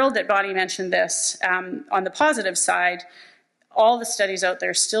was thrilled that Bonnie mentioned this. On the positive side, all the studies out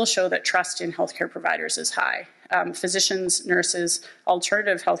there still show that trust in healthcare providers is high. Physicians, nurses,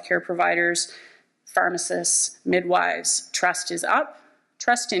 alternative healthcare providers, pharmacists, midwives, trust is up.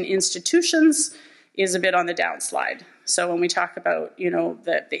 Trust in institutions is a bit on the downslide. So when we talk about,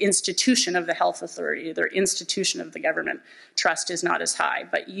 the institution of the health authority, the institution of the government, trust is not as high.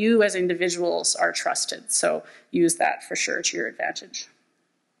 But you as individuals are trusted. So use that for sure to your advantage.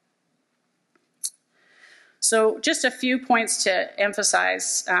 So just a few points to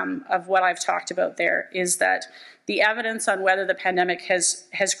emphasize of what I've talked about there is that the evidence on whether the pandemic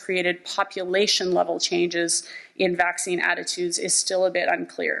has created population-level changes in vaccine attitudes is still a bit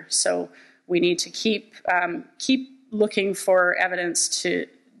unclear. So we need to keep looking for evidence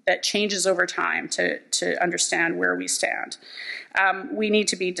that changes over time to understand where we stand. We need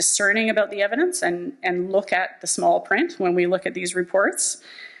to be discerning about the evidence and look at the small print when we look at these reports.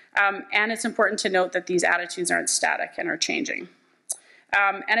 And it's important to note that these attitudes aren't static and are changing.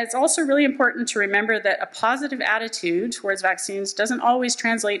 And it's also really important to remember that a positive attitude towards vaccines doesn't always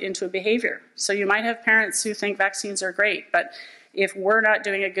translate into a behavior. So you might have parents who think vaccines are great, but if we're not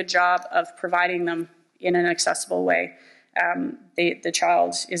doing a good job of providing them in an accessible way, the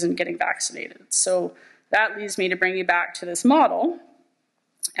child isn't getting vaccinated. So that leads me to bring you back to this model.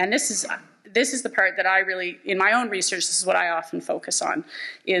 And this is the part that I really, in my own research, this is what I often focus on,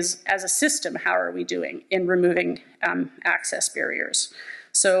 is as a system, how are we doing in removing access barriers?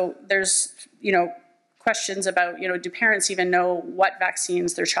 So there's, questions about, do parents even know what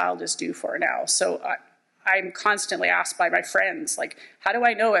vaccines their child is due for now? So I'm constantly asked by my friends, like, how do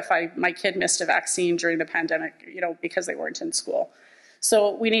I know if my kid missed a vaccine during the pandemic, because they weren't in school?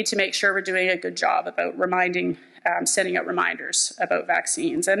 So we need to make sure we're doing a good job about sending out reminders about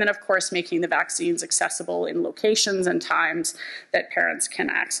vaccines. And then, of course, making the vaccines accessible in locations and times that parents can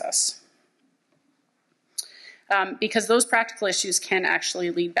access. Because those practical issues can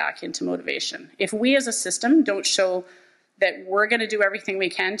actually lead back into motivation. If we as a system don't show that we're going to do everything we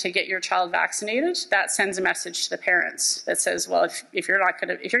can to get your child vaccinated, that sends a message to the parents that says, well, if you're going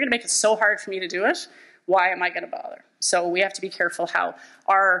to make it so hard for me to do it, why am I going to bother? So we have to be careful how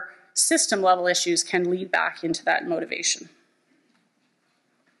our system level issues can lead back into that motivation.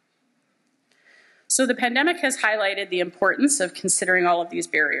 So the pandemic has highlighted the importance of considering all of these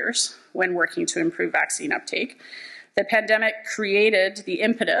barriers when working to improve vaccine uptake. The pandemic created the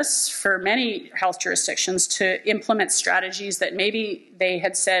impetus for many health jurisdictions to implement strategies that maybe they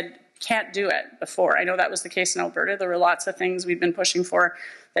had said can't do it before. I know that was the case in Alberta. There were lots of things we'd been pushing for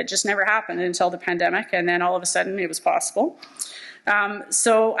that just never happened until the pandemic, and then all of a sudden it was possible.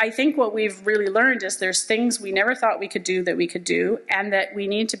 So I think what we've really learned is there's things we never thought we could do that we could do, and that we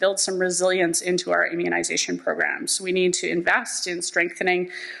need to build some resilience into our immunization programs. We need to invest in strengthening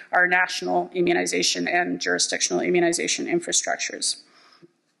our national immunization and jurisdictional immunization infrastructures.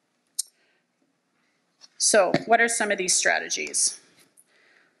 So what are some of these strategies?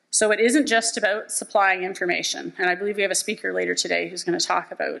 So it isn't just about supplying information, and I believe we have a speaker later today who's going to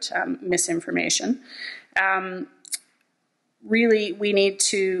talk about misinformation. Really, we need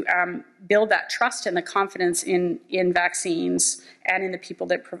to build that trust and the confidence in vaccines and in the people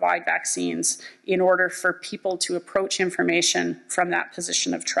that provide vaccines in order for people to approach information from that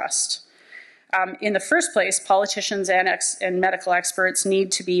position of trust. In the first place, politicians and medical experts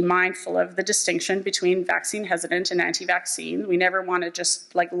need to be mindful of the distinction between vaccine hesitant and anti-vaccine. We never want to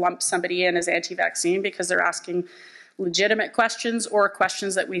just like lump somebody in as anti-vaccine because they're asking legitimate questions or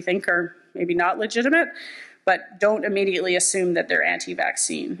questions that we think are maybe not legitimate, but don't immediately assume that they're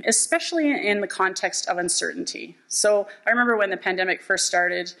anti-vaccine, especially in the context of uncertainty. So I remember when the pandemic first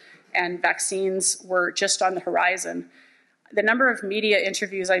started and vaccines were just on the horizon, the number of media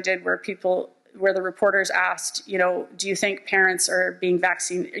interviews I did where the reporters asked, you know, do you think parents will be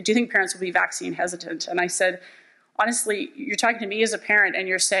vaccine hesitant? And I said, honestly, you're talking to me as a parent and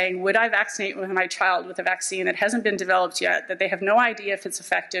you're saying, would I vaccinate my child with a vaccine that hasn't been developed yet, that they have no idea if it's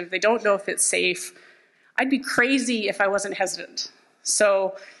effective, they don't know if it's safe? I'd be crazy if I wasn't hesitant.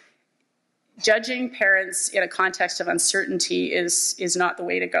 So judging parents in a context of uncertainty is not the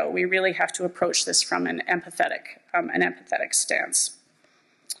way to go. We really have to approach this from an empathetic stance.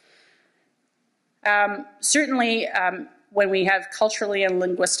 Certainly, when we have culturally and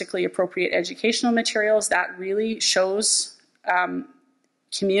linguistically appropriate educational materials, that really shows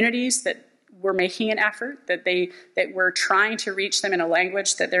communities that we're making an effort, that we're trying to reach them in a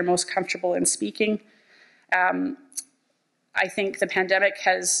language that they're most comfortable in speaking. I think the pandemic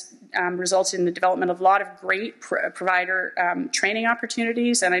has resulted in the development of a lot of great provider training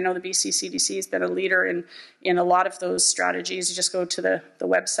opportunities, and I know the BC CDC has been a leader in a lot of those strategies. You just go to the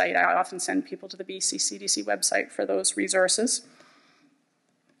website. I often send people to the BC CDC website for those resources.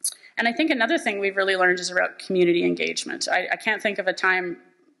 And I think another thing we've really learned is about community engagement. I can't think of a time,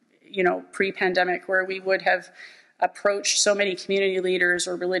 you know, pre-pandemic where we would have approached so many community leaders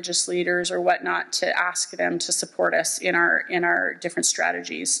or religious leaders or whatnot to ask them to support us in our different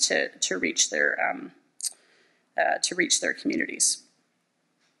strategies to reach their communities.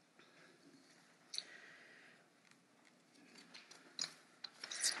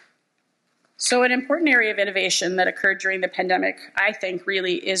 So an important area of innovation that occurred during the pandemic, I think,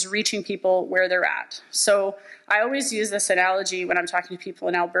 really is reaching people where they're at. So I always use this analogy when I'm talking to people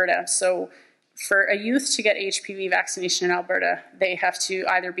in Alberta. So for a youth to get HPV vaccination in Alberta, they have to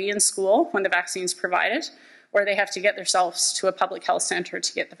either be in school when the vaccine is provided, or they have to get themselves to a public health centre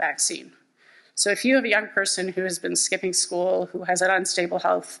to get the vaccine. So if you have a young person who has been skipping school, who has an unstable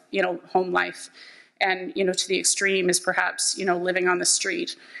health, home life, and to the extreme is perhaps living on the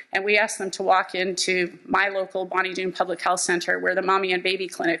street, and we ask them to walk into my local Bonnie Doon Public Health Centre where the mommy and baby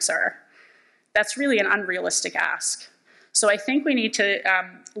clinics are, that's really an unrealistic ask. So I think we need to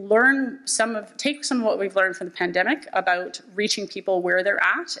take some of what we've learned from the pandemic about reaching people where they're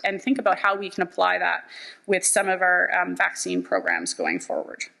at and think about how we can apply that with some of our vaccine programs going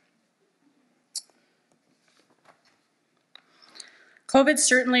forward. COVID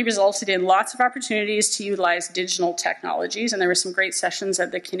certainly resulted in lots of opportunities to utilize digital technologies, and there were some great sessions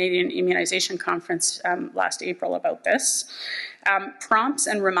at the Canadian Immunization Conference last April about this. Prompts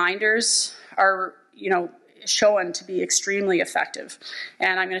and reminders are, shown to be extremely effective.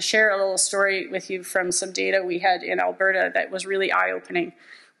 And I'm going to share a little story with you from some data we had in Alberta that was really eye-opening.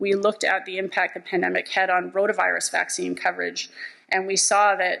 We looked at the impact the pandemic had on rotavirus vaccine coverage, and we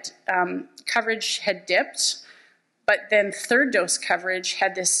saw that coverage had dipped, but then third dose coverage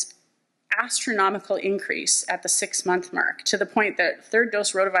had this astronomical increase at the 6-month mark, to the point that third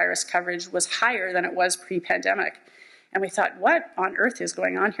dose rotavirus coverage was higher than it was pre-pandemic. And we thought, what on earth is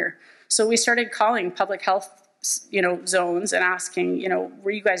going on here? So we started calling public health, zones and asking,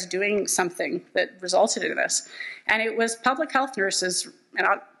 were you guys doing something that resulted in this? And it was public health nurses, and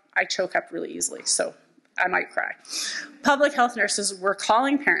I choke up really easily, so I might cry. Public health nurses were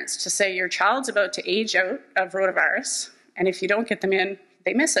calling parents to say, your child's about to age out of rotavirus, and if you don't get them in,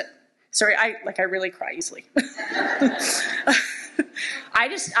 they miss it. Sorry, I really cry easily.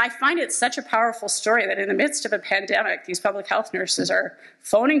 I find it such a powerful story that in the midst of a pandemic, these public health nurses are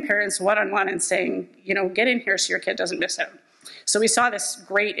phoning parents one-on-one and saying, you know, get in here so your kid doesn't miss out. So we saw this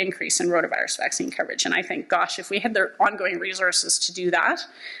great increase in rotavirus vaccine coverage. And I think, gosh, if we had the ongoing resources to do that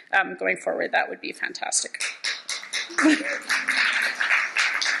going forward, that would be fantastic.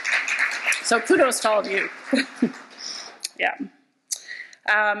 So kudos to all of you. Yeah.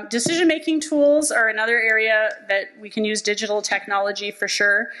 Decision-making tools are another area that we can use digital technology for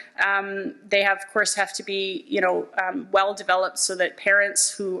sure. They of course, have to be, well developed so that parents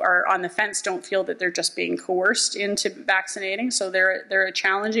who are on the fence don't feel that they're just being coerced into vaccinating. So they're a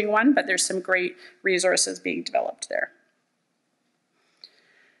challenging one, but there's some great resources being developed there.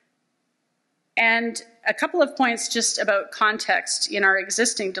 And a couple of points just about context in our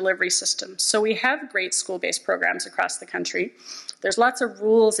existing delivery system. So we have great school-based programs across the country. There's lots of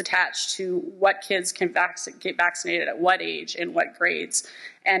rules attached to what kids can get vaccinated at what age and what grades.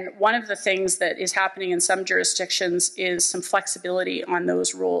 And one of the things that is happening in some jurisdictions is some flexibility on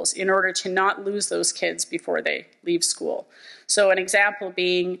those rules in order to not lose those kids before they leave school. So an example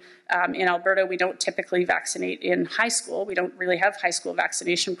being in Alberta, we don't typically vaccinate in high school. We don't really have high school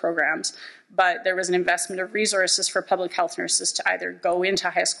vaccination programs, but there was an investment of resources for public health nurses to either go into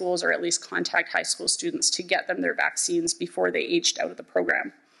high schools or at least contact high school students to get them their vaccines before they aged out of the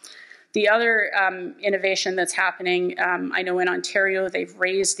program. The other innovation that's happening, I know in Ontario, they've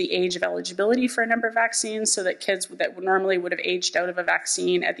raised the age of eligibility for a number of vaccines so that kids that normally would have aged out of a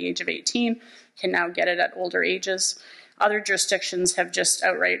vaccine at the age of 18 can now get it at older ages. Other jurisdictions have just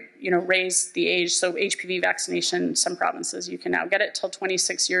outright, raised the age. So HPV vaccination, some provinces, you can now get it till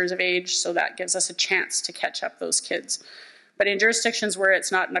 26 years of age. So that gives us a chance to catch up those kids. But in jurisdictions where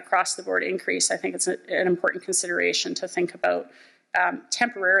it's not an across-the-board increase, I think it's an important consideration to think about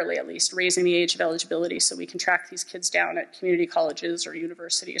temporarily, at least, raising the age of eligibility so we can track these kids down at community colleges or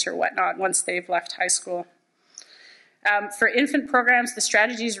universities or whatnot once they've left high school. For infant programs, the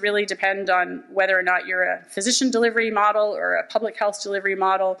strategies really depend on whether or not you're a physician delivery model or a public health delivery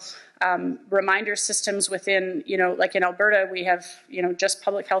model. Reminder systems within, like in Alberta, we have, just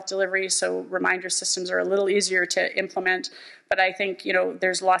public health delivery, so reminder systems are a little easier to implement. But I think,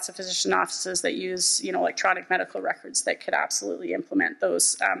 there's lots of physician offices that use, electronic medical records that could absolutely implement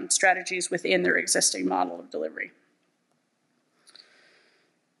those strategies within their existing model of delivery.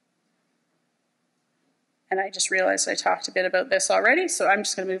 And I just realized I talked a bit about this already, so I'm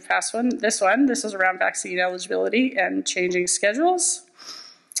just going to move past this is around vaccine eligibility and changing schedules.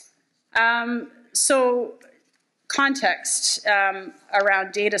 So context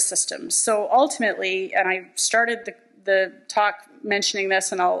around data systems. So ultimately, and I started the talk mentioning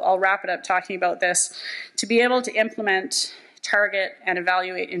this, and I'll wrap it up talking about this, to be able to implement, target, and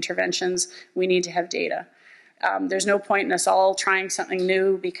evaluate interventions, we need to have data. There's no point in us all trying something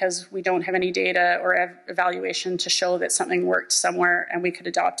new because we don't have any data or evaluation to show that something worked somewhere and we could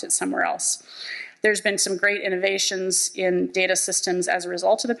adopt it somewhere else. There's been some great innovations in data systems as a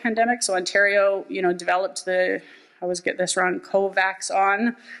result of the pandemic. So Ontario, developed the, I always get this wrong, COVAX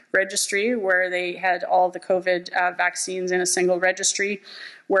On registry, where they had all the COVID vaccines in a single registry,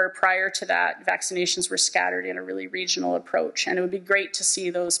 where prior to that, vaccinations were scattered in a really regional approach. And it would be great to see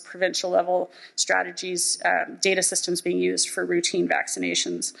those provincial level strategies, data systems being used for routine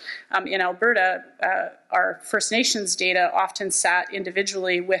vaccinations. In Alberta, our First Nations data often sat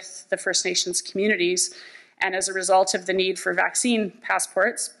individually with the First Nations communities. And as a result of the need for vaccine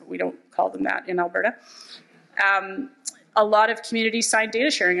passports, but we don't call them that in Alberta, a lot of communities signed data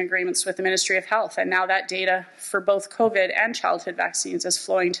sharing agreements with the Ministry of Health, and now that data for both COVID and childhood vaccines is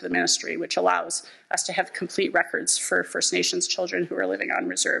flowing to the ministry, which allows us to have complete records for First Nations children who are living on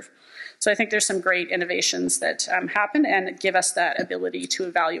reserve. So I think there's some great innovations that happen and give us that ability to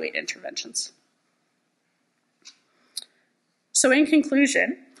evaluate interventions. So in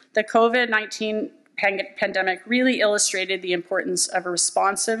conclusion, the COVID-19 pandemic really illustrated the importance of a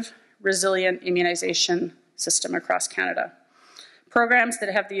responsive, resilient immunization system across Canada. Programs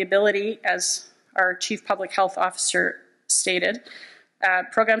that have the ability, as our Chief Public Health Officer stated,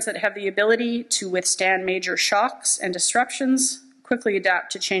 programs that have the ability to withstand major shocks and disruptions, quickly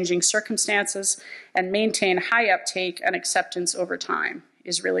adapt to changing circumstances, and maintain high uptake and acceptance over time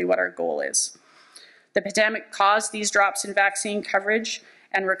is really what our goal is. The pandemic caused these drops in vaccine coverage,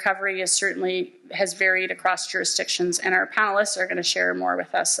 and recovery has varied across jurisdictions, and our panelists are going to share more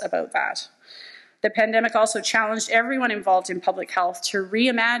with us about that. The pandemic also challenged everyone involved in public health to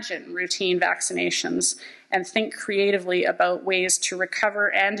reimagine routine vaccinations and think creatively about ways to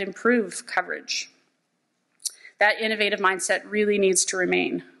recover and improve coverage. That innovative mindset really needs to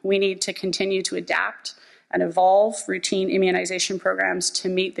remain. We need to continue to adapt and evolve routine immunization programs to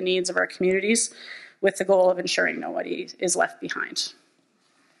meet the needs of our communities with the goal of ensuring nobody is left behind.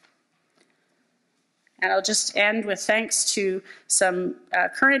 And I'll just end with thanks to some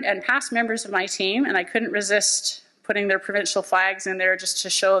current and past members of my team, and I couldn't resist putting their provincial flags in there just to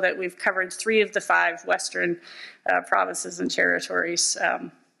show that we've covered 3 of the 5 Western provinces and territories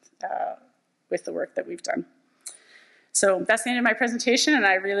with the work that we've done. So that's the end of my presentation, and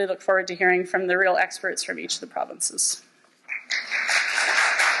I really look forward to hearing from the real experts from each of the provinces.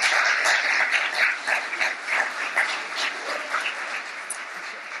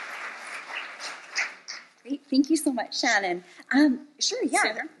 Great, thank you so much, Shannon. Sure,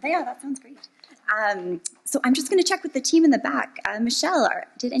 yeah, that sounds great. So I'm just going to check with the team in the back. Michelle,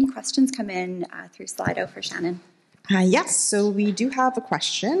 did any questions come in through Slido for Shannon? Yes, so we do have a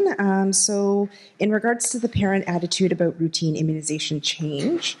question. So in regards to the parent attitude about routine immunization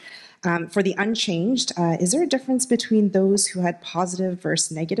change, for the unchanged, is there a difference between those who had positive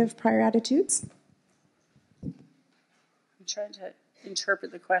versus negative prior attitudes? I'm trying to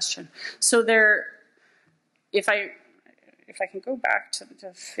interpret the question. So if I can go back to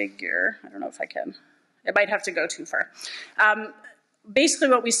the figure, I don't know if I can. It might have to go too far. Basically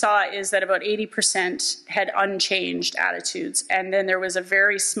what we saw is that about 80% had unchanged attitudes, and then there was a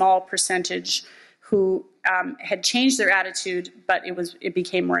very small percentage who had changed their attitude, but it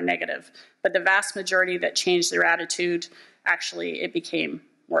became more negative. But the vast majority that changed their attitude, actually, it became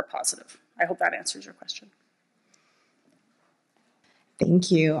more positive. I hope that answers your question. Thank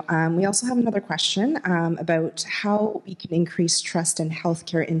you. We also have another question about how we can increase trust in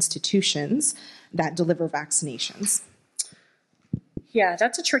healthcare institutions that deliver vaccinations. Yeah,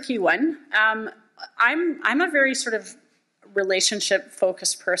 that's a tricky one. I'm a very sort of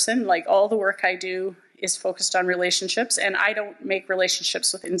relationship-focused person. Like, all the work I do is focused on relationships, and I don't make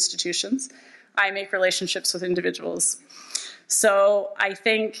relationships with institutions. I make relationships with individuals. So I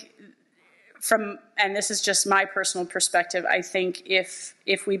think and this is just my personal perspective, I think if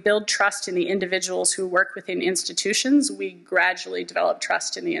we build trust in the individuals who work within institutions, we gradually develop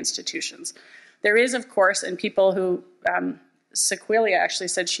trust in the institutions. There is, of course, and people who, Sequelia actually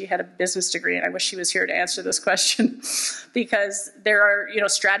said she had a business degree, and I wish she was here to answer this question, because there are,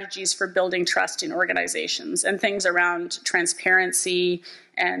 strategies for building trust in organizations and things around transparency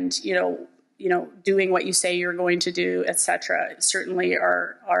and, doing what you say you're going to do, et cetera, certainly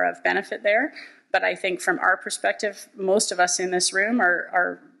are of benefit there. But I think from our perspective, most of us in this room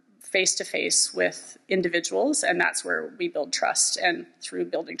are face-to-face with individuals, and that's where we build trust. And through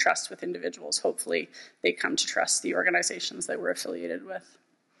building trust with individuals, hopefully they come to trust the organizations that we're affiliated with.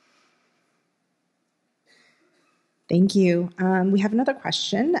 Thank you. We have another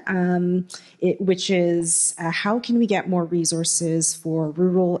question, which is, how can we get more resources for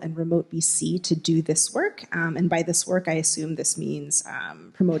rural and remote BC to do this work? And by this work, I assume this means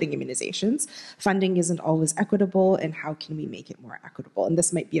promoting immunizations. Funding isn't always equitable, and how can we make it more equitable? And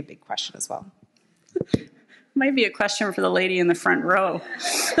this might be a big question as well. Might be a question for the lady in the front row.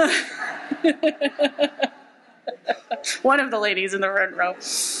 One of the ladies in the front row.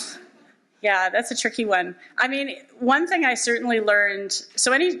 Yeah, that's a tricky one. I mean, one thing I certainly learned,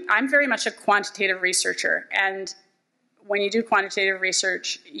 I'm very much a quantitative researcher, and when you do quantitative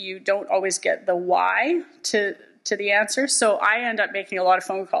research, you don't always get the why to the answer, so I end up making a lot of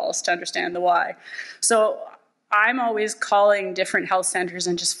phone calls to understand the why. So I'm always calling different health centers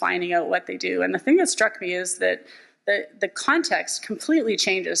and just finding out what they do, and the thing that struck me is that the context completely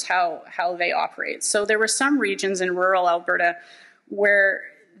changes how they operate. So there were some regions in rural Alberta where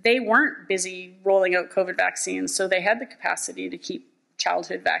they weren't busy rolling out COVID vaccines, so they had the capacity to keep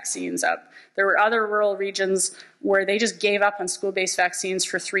childhood vaccines up. There were other rural regions where they just gave up on school-based vaccines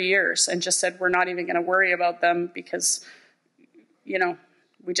for 3 years and just said, we're not even going to worry about them because,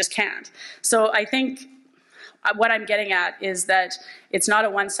 we just can't. So I think what I'm getting at is that it's not a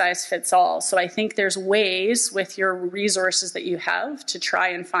one-size-fits-all. So I think there's ways with your resources that you have to try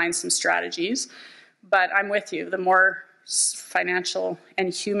and find some strategies. But I'm with you. The more financial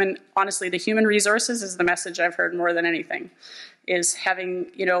and human, honestly, the human resources is the message I've heard more than anything, is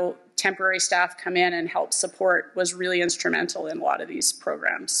having, temporary staff come in and help support was really instrumental in a lot of these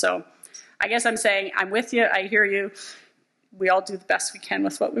programs. So I guess I'm saying I'm with you. I hear you. We all do the best we can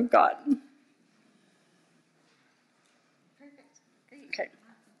with what we've got. Perfect. Great. Okay.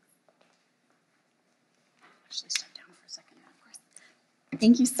 Actually, step down for a second, of course.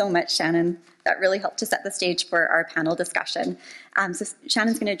 Thank you so much, Shannon. That really helped to set the stage for our panel discussion. So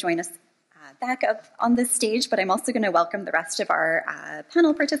Shannon's going to join us back up on this stage, but I'm also going to welcome the rest of our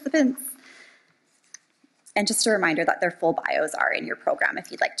panel participants. And just a reminder that their full bios are in your program if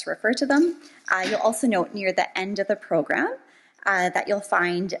you'd like to refer to them. You'll also note near the end of the program that you'll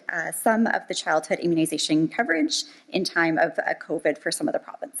find some of the childhood immunization coverage in time of COVID for some of the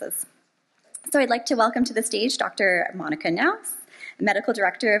provinces. So I'd like to welcome to the stage Dr. Monika Naus, Medical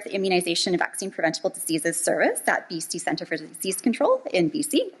Director of the Immunization and Vaccine Preventable Diseases Service at BC Centre for Disease Control in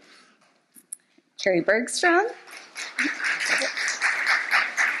BC. Kari Bergstrom.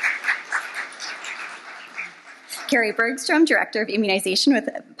 Kari Bergstrom, Director of Immunization with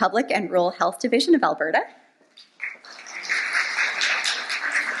Public and Rural Health Division of Alberta.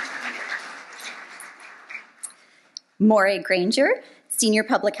 Morag Granger, Senior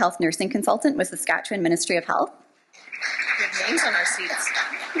Public Health Nursing Consultant with Saskatchewan Ministry of Health. Good names on our seats.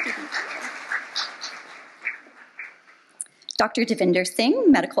 Dr. Davinder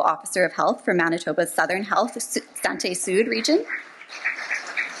Singh, Medical Officer of Health for Manitoba's Southern Health-Sante Sud region.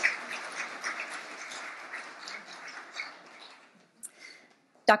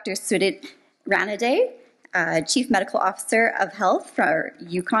 Dr. Sudit Ranade, Chief Medical Officer of Health for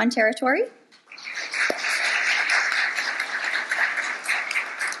Yukon Territory.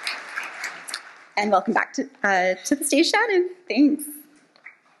 And welcome back to the stage, Shannon. Thanks.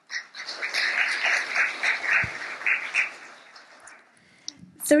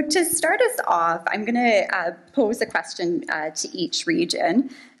 So to start us off, I'm going to pose a question to each region.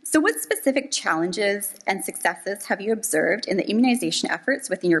 So what specific challenges and successes have you observed in the immunization efforts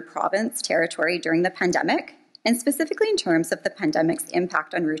within your province, territory during the pandemic, and specifically in terms of the pandemic's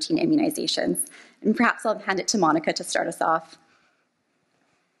impact on routine immunizations? And perhaps I'll hand it to Monika to start us off.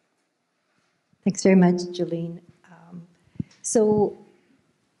 Thanks very much, Jolene. So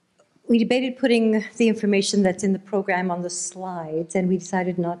we debated putting the information that's in the program on the slides, and we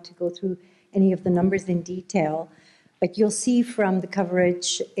decided not to go through any of the numbers in detail. But you'll see from the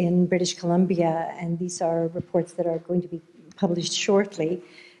coverage in British Columbia, and these are reports that are going to be published shortly,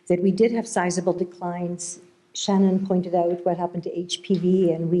 that we did have sizable declines. Shannon pointed out what happened to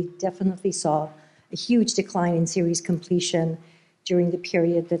HPV, and we definitely saw a huge decline in series completion during the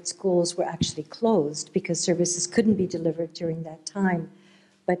period that schools were actually closed because services couldn't be delivered during that time.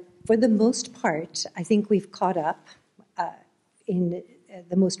 But for the most part, I think we've caught up. In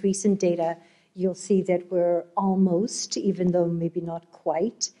the most recent data, you'll see that we're almost, even though maybe not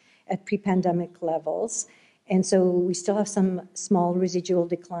quite, at pre-pandemic levels. And so we still have some small residual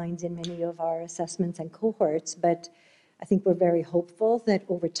declines in many of our assessments and cohorts, but I think we're very hopeful that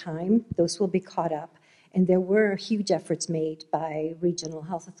over time, those will be caught up. And there were huge efforts made by regional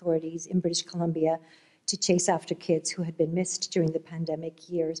health authorities in British Columbia to chase after kids who had been missed during the pandemic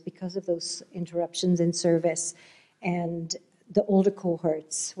years because of those interruptions in service. And the older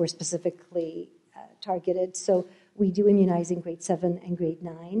cohorts were specifically targeted. So we do immunize in grade 7 and grade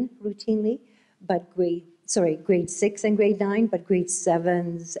 9 routinely, but grade 6 and grade 9, but grade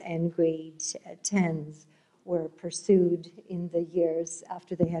 7s and grade 10s were pursued in the years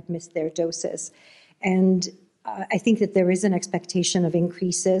after they had missed their doses. And I think that there is an expectation of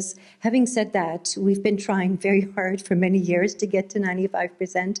increases. Having said that, we've been trying very hard for many years to get to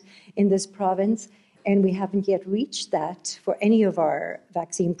 95% in this province, and we haven't yet reached that for any of our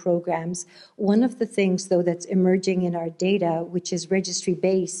vaccine programs. One of the things, though, that's emerging in our data, which is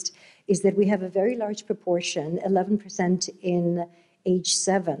registry-based, is that we have a very large proportion, 11% in age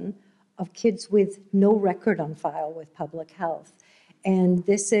 7, of kids with no record on file with public health. And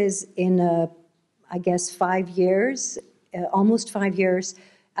this is in 5 years, almost 5 years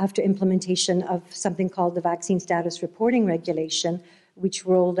after implementation of something called the Vaccine Status Reporting Regulation, which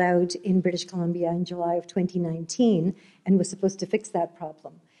rolled out in British Columbia in July of 2019 and was supposed to fix that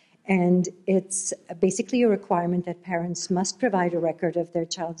problem. And it's basically a requirement that parents must provide a record of their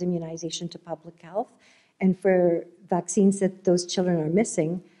child's immunization to public health. And for vaccines that those children are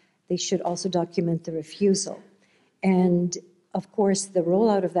missing, they should also document the refusal. And of course, the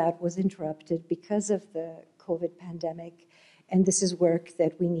rollout of that was interrupted because of the COVID pandemic, and this is work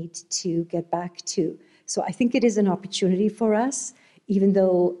that we need to get back to. So I think it is an opportunity for us, even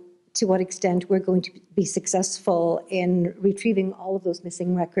though to what extent we're going to be successful in retrieving all of those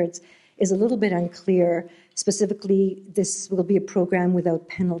missing records is a little bit unclear. Specifically, this will be a program without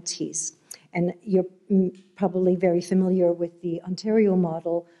penalties. And you're probably very familiar with the Ontario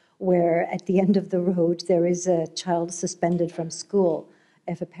model, where at the end of the road, there is a child suspended from school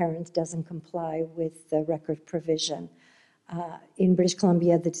if a parent doesn't comply with the record provision. In British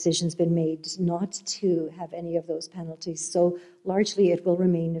Columbia, the decision's been made not to have any of those penalties. So largely, it will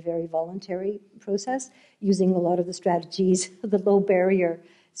remain a very voluntary process using a lot of the strategies, the low barrier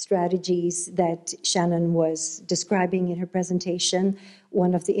strategies that Shannon was describing in her presentation.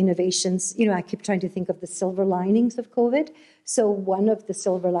 One of the innovations, I keep trying to think of the silver linings of COVID. So one of the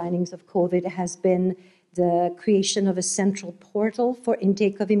silver linings of COVID has been the creation of a central portal for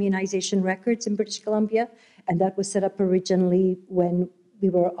intake of immunization records in British Columbia. And that was set up originally when we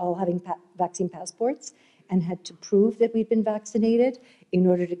were all having vaccine passports and had to prove that we'd been vaccinated in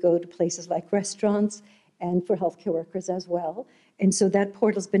order to go to places like restaurants and for healthcare workers as well. And so that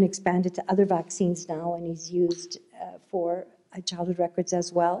portal's been expanded to other vaccines now and is used for childhood records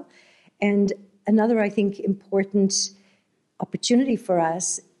as well. And another, I think, important opportunity for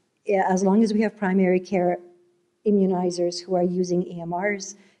us, as long as we have primary care immunizers who are using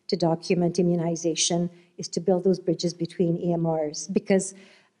EMRs to document immunization, is to build those bridges between EMRs, because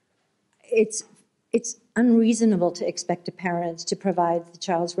it's unreasonable to expect a parent to provide the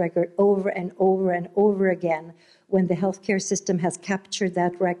child's record over and over and over again when the healthcare system has captured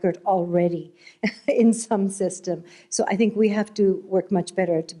that record already in some system. So I think we have to work much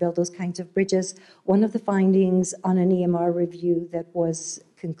better to build those kinds of bridges. One of the findings on an EMR review that was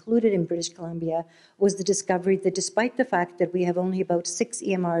concluded in British Columbia was the discovery that despite the fact that we have only about 6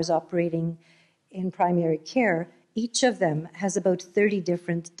 EMRs operating in primary care, each of them has about 30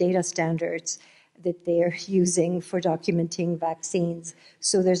 different data standards that they're using for documenting vaccines.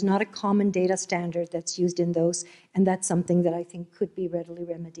 So there's not a common data standard that's used in those, and that's something that I think could be readily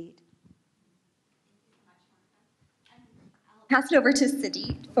remedied. I'll pass it over to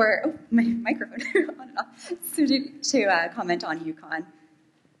Sadiq for, my microphone on and off, Sadiq to comment on Yukon.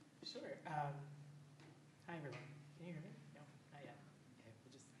 Sure. Hi, everyone. Can you hear me? No, not yet. Okay,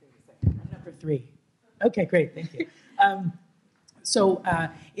 we'll just give it a second. I'm number 3. Okay, great. Thank you. So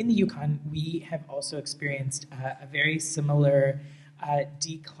in the Yukon, we have also experienced a very similar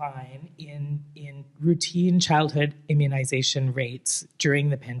decline in routine childhood immunization rates during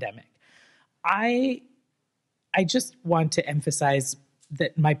the pandemic. I just want to emphasize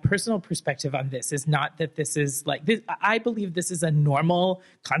that my personal perspective on this is not that this is like this. I believe this is a normal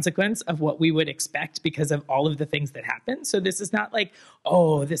consequence of what we would expect because of all of the things that happen. So this is not like,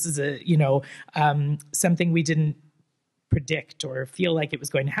 oh, this is a something we didn't predict or feel like it was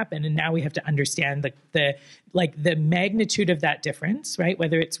going to happen, and now we have to understand the magnitude of that difference, right?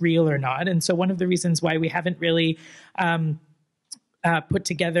 Whether it's real or not. And so one of the reasons why we haven't really put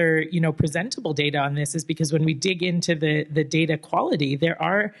together, presentable data on this is because when we dig into the data quality, there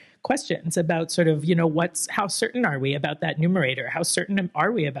are questions about sort of, how certain are we about that numerator? How certain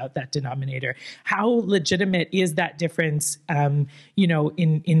are we about that denominator? How legitimate is that difference,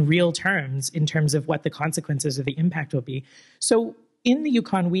 in real terms, in terms of what the consequences or the impact will be? So in the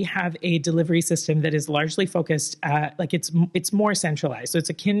Yukon, we have a delivery system that is largely focused, it's more centralized. So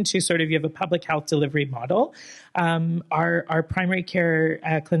it's akin to sort of, you have a public health delivery model. Our primary care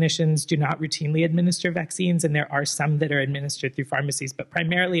clinicians do not routinely administer vaccines, and there are some that are administered through pharmacies, but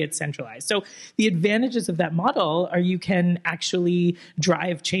primarily it's centralized. So the advantages of that model are you can actually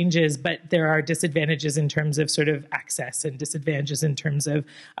drive changes, but there are disadvantages in terms of sort of access and disadvantages in terms of,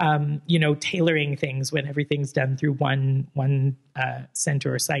 tailoring things when everything's done through one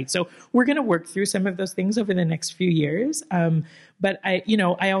center or site. So we're going to work through some of those things over the next few years. But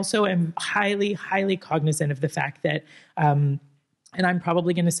I also am highly, highly cognizant of the fact that, and I'm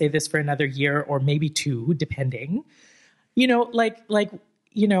probably going to say this for another year or maybe 2, depending,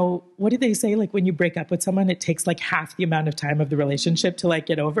 what do they say? Like when you break up with someone, it takes like half the amount of time of the relationship to like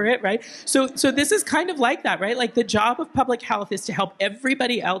get over it, right? So this is kind of like that, right? Like the job of public health is to help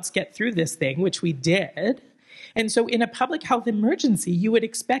everybody else get through this thing, which we did. And so in a public health emergency, you would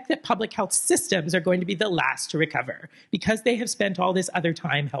expect that public health systems are going to be the last to recover because they have spent all this other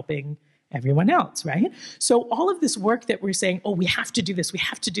time helping everyone else, right? So all of this work that we're saying, oh, we have to do this, we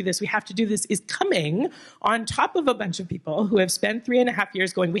have to do this, we have to do this, is coming on top of a bunch of people who have spent 3.5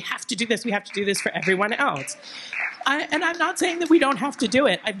 years going, we have to do this, we have to do this for everyone else. And I'm not saying that we don't have to do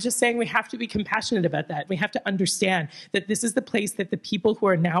it. I'm just saying we have to be compassionate about that. We have to understand that this is the place that the people who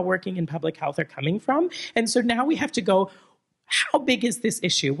are now working in public health are coming from. And so now we have to go, how big is this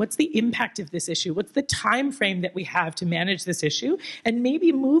issue? What's the impact of this issue? What's the time frame that we have to manage this issue? And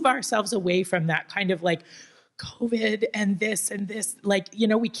maybe move ourselves away from that kind of like COVID and this,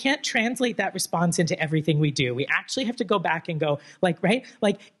 we can't translate that response into everything we do. We actually have to go back and go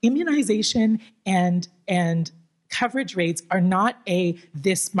immunization and coverage rates are not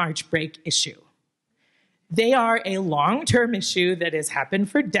this March break issue. they are a long-term issue that has happened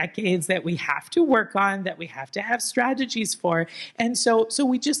for decades, that we have to work on, that we have to have strategies for. And so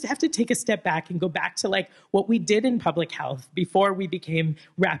we just have to take a step back and go back to like what we did in public health before we became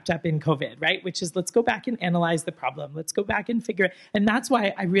wrapped up in COVID, right? Which is, let's go back and analyze the problem. Let's go back and figure it. And that's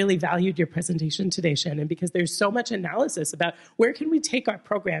why I really valued your presentation today, Shannon, because there's so much analysis about where can we take our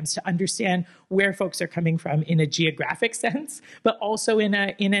programs to understand where folks are coming from in a geographic sense, but also in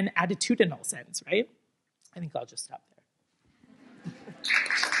an attitudinal sense, right? I think I'll just stop there.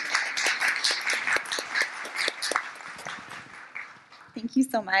 Thank you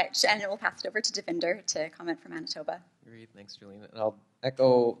so much. And we'll pass it over to Davinder to comment from Manitoba. Great, thanks, Julian. And I'll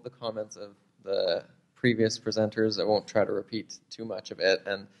echo the comments of the previous presenters. I won't try to repeat too much of it.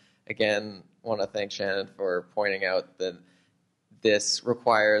 And again, want to thank Shannon for pointing out that this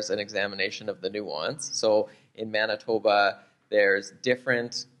requires an examination of the nuance. So in Manitoba, there's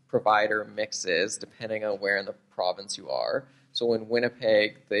different provider mixes depending on where in the province you are. So in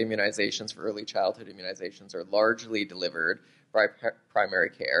Winnipeg, the immunizations for early childhood immunizations are largely delivered by primary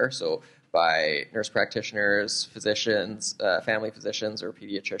care, so by nurse practitioners, physicians, family physicians, or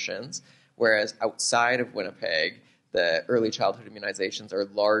pediatricians, whereas outside of Winnipeg, the early childhood immunizations are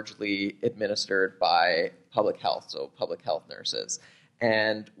largely administered by public health, so public health nurses.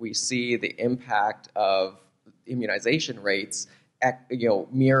 And we see the impact of immunization rates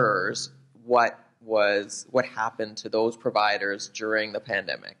mirrors what happened to those providers during the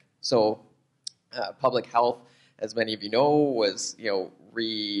pandemic. So public health, as many of you know, was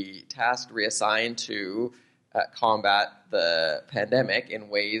reassigned to combat the pandemic in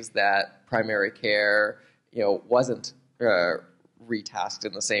ways that primary care wasn't retasked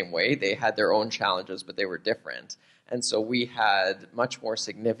in the same way. They had their own challenges, but they were different. And so we had much more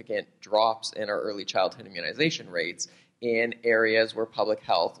significant drops in our early childhood immunization rates in areas where public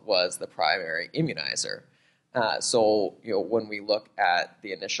health was the primary immunizer. So when we look at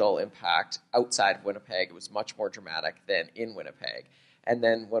the initial impact outside of Winnipeg, it was much more dramatic than in Winnipeg. And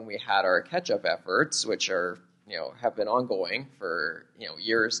then when we had our catch-up efforts, which are have been ongoing for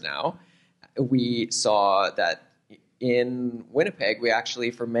years now, we saw that in Winnipeg, we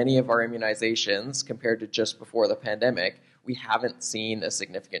actually, for many of our immunizations, compared to just before the pandemic, we haven't seen a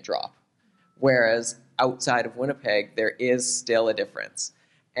significant drop. Whereas outside of Winnipeg, there is still a difference.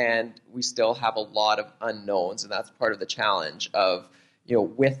 And we still have a lot of unknowns, and that's part of the challenge of,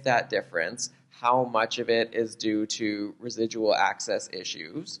 with that difference, how much of it is due to residual access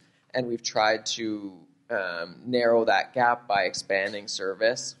issues. And we've tried to narrow that gap by expanding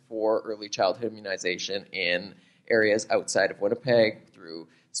service for early childhood immunization in areas outside of Winnipeg through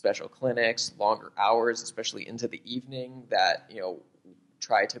special clinics, longer hours, especially into the evening, that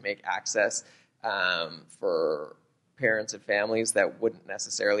try to make access for parents and families that wouldn't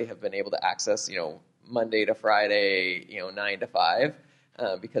necessarily have been able to access, Monday to Friday, 9 to 5,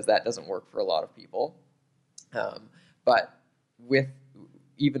 because that doesn't work for a lot of people. But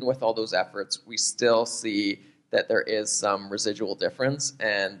even with all those efforts, we still see that there is some residual difference,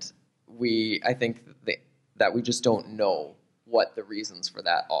 and I think that we just don't know what the reasons for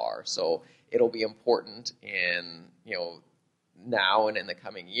that are. So it'll be important in, now and in the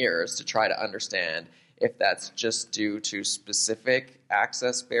coming years to try to understand if that's just due to specific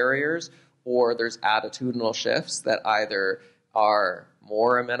access barriers or there's attitudinal shifts that either are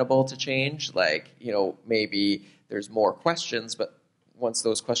more amenable to change, like, maybe there's more questions, but once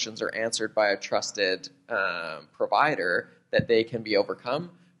those questions are answered by a trusted provider, that they can be overcome,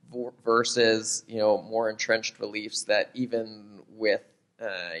 versus, more entrenched beliefs that even with,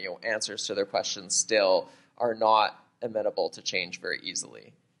 answers to their questions still are not amenable to change very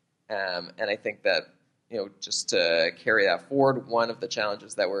easily. And I think that, just to carry that forward, one of the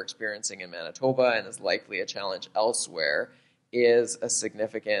challenges that we're experiencing in Manitoba, and is likely a challenge elsewhere, is a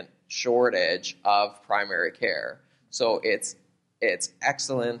significant shortage of primary care. So it's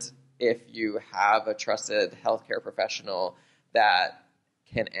excellent if you have a trusted healthcare professional that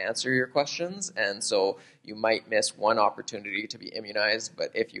can answer your questions, and so you might miss one opportunity to be immunized, but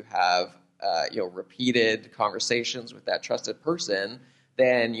if you have repeated conversations with that trusted person,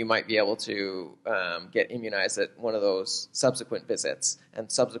 then you might be able to get immunized at one of those subsequent visits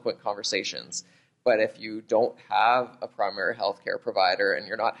and subsequent conversations. But if you don't have a primary healthcare provider and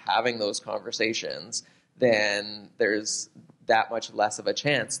you're not having those conversations, then there's that much less of a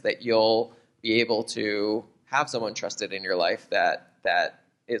chance that you'll be able to have someone trusted in your life that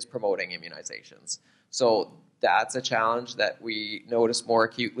is promoting immunizations. So that's a challenge that we notice more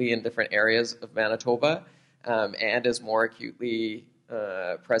acutely in different areas of Manitoba, and is more acutely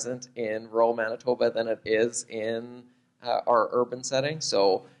present in rural Manitoba than it is in our urban setting.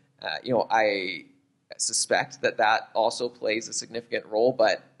 So, I suspect that that also plays a significant role,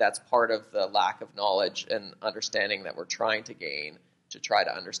 but that's part of the lack of knowledge and understanding that we're trying to gain to try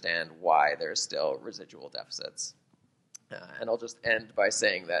to understand why there's still residual deficits. And I'll just end by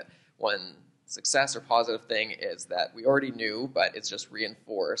saying that one success or positive thing is that we already knew, but it's just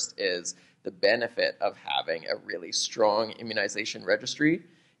reinforced, is the benefit of having a really strong immunization registry.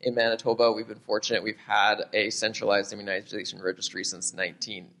 In Manitoba, we've been fortunate. We've had a centralized immunization registry since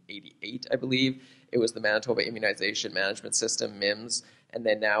 1988, I believe. It was the Manitoba Immunization Management System, MIMS, and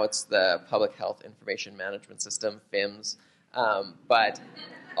then now it's the Public Health Information Management System, FIMS. But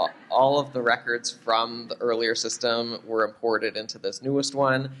all of the records from the earlier system were imported into this newest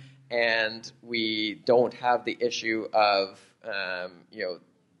one, and we don't have the issue of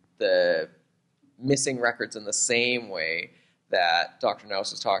the missing records in the same way that Dr.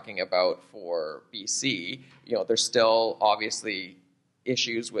 Naus was talking about for BC. There's still obviously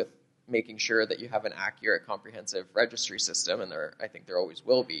issues with making sure that you have an accurate, comprehensive registry system, and I think there always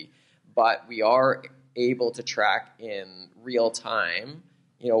will be. But we are able to track in real time,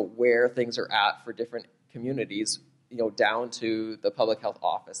 where things are at for different communities, down to the public health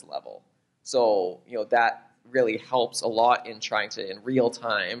office level. So, that really helps a lot in trying to, in real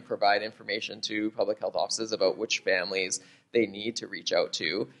time, provide information to public health offices about which families they need to reach out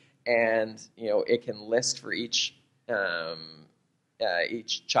to. And, it can list for each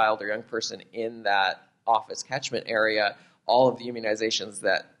child or young person in that office catchment area all of the immunizations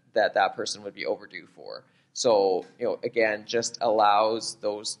that person would be overdue for. So, again, just allows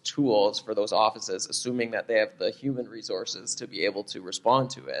those tools for those offices, assuming that they have the human resources to be able to respond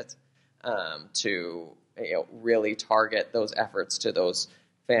to it, to really target those efforts to those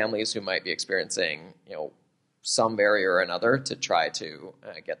families who might be experiencing, some barrier or another to try to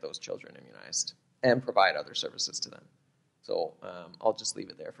get those children immunized and provide other services to them. So I'll just leave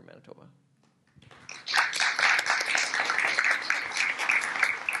it there for Manitoba.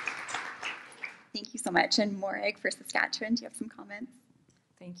 Thank you so much. And Morag for Saskatchewan, do you have some comments?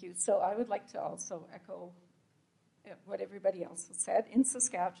 Thank you. So I would like to also echo what everybody else has said. In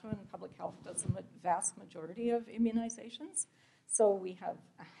Saskatchewan, public health does the vast majority of immunizations. So we have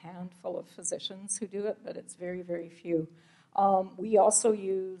a handful of physicians who do it, but it's very, very few. We also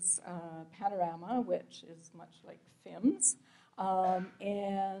use Panorama, which is much like FIMS,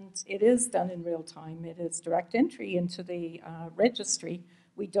 and it is done in real time. It is direct entry into the registry.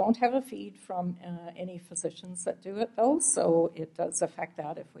 We don't have a feed from any physicians that do it, though, so it does affect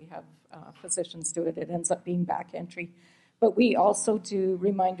that. If we have physicians do it, it ends up being back entry. But we also do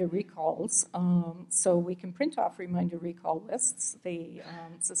reminder recalls, so we can print off reminder recall lists. The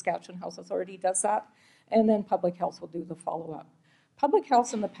Saskatchewan Health Authority does that, and then Public Health will do the follow-up. Public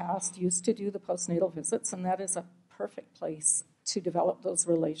Health in the past used to do the postnatal visits, and that is a perfect place to develop those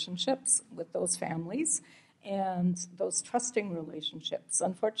relationships with those families and those trusting relationships.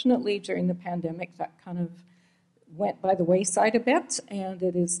 Unfortunately, during the pandemic, that kind of went by the wayside a bit, and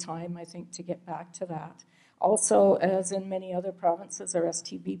it is time, I think, to get back to that. Also, as in many other provinces, our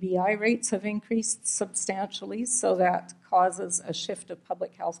STBBI rates have increased substantially, so that causes a shift of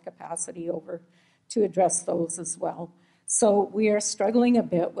public health capacity over to address those as well. So we are struggling a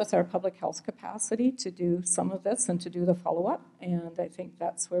bit with our public health capacity to do some of this and to do the follow-up, and I think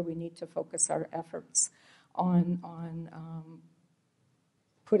that's where we need to focus our efforts on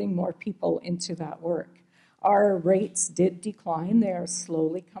putting more people into that work. Our rates did decline. They are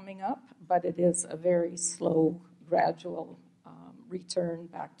slowly coming up, but it is a very slow, gradual return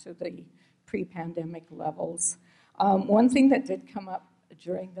back to the pre-pandemic levels. One thing that did come up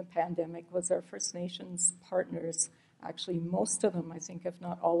during the pandemic was our First Nations partners. Actually, most of them, I think, if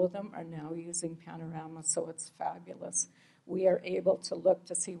not all of them, are now using Panorama, so it's fabulous. We are able to look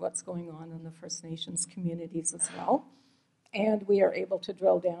to see what's going on in the First Nations communities as well. And we are able to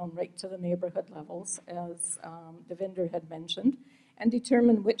drill down right to the neighborhood levels, as Davinder had mentioned, and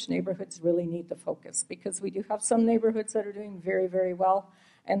determine which neighborhoods really need the focus, because we do have some neighborhoods that are doing very, very well,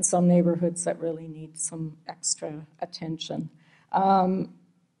 and some neighborhoods that really need some extra attention.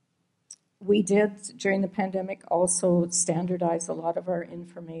 We did, during the pandemic, also standardize a lot of our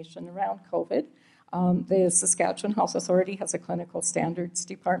information around COVID. The Saskatchewan Health Authority has a clinical standards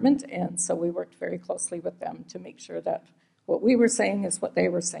department, and so we worked very closely with them to make sure that what we were saying is what they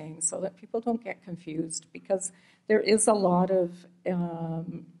were saying, so that people don't get confused, because there is a lot of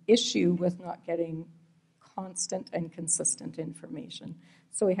issue with not getting constant and consistent information.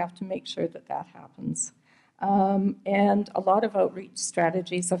 So we have to make sure that that happens. And a lot of outreach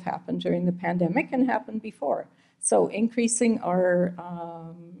strategies have happened during the pandemic and happened before. So increasing our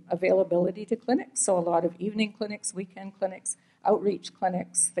availability to clinics. So a lot of evening clinics, weekend clinics, outreach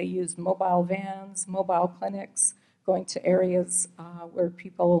clinics. They used mobile vans, mobile clinics, going to areas where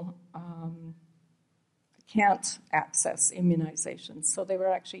people can't access immunizations. So they were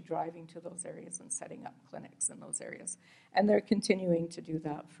actually driving to those areas and setting up clinics in those areas. And they're continuing to do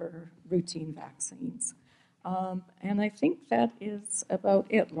that for routine vaccines. And I think that is about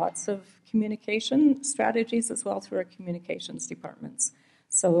it. Lots of communication strategies as well through our communications departments.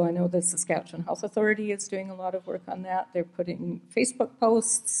 So I know the Saskatchewan Health Authority is doing a lot of work on that. They're putting Facebook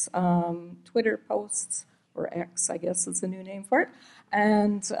posts, Twitter posts, or X, I guess is the new name for it.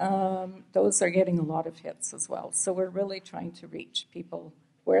 And those are getting a lot of hits as well. So we're really trying to reach people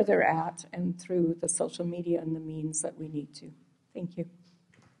where they're at and through the social media and the means that we need to. Thank you.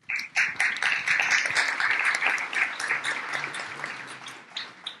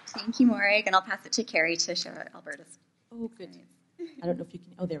 Thank you, Morag, and I'll pass it to Kari to share Alberta's. Oh, good. I don't know if you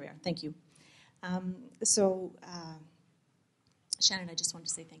can. Oh, there we are. Thank you. Shannon, I just wanted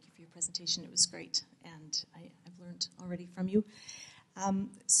to say thank you for your presentation. It was great, and I've learned already from you.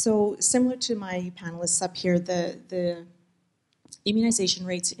 So similar to my panelists up here, the immunization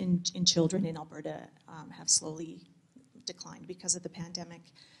rates in children in Alberta have slowly declined because of the pandemic.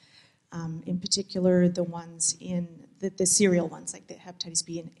 In particular, the ones in the serial ones, like the hepatitis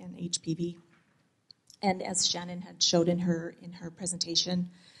B and HPV. And as Shannon had showed in her presentation,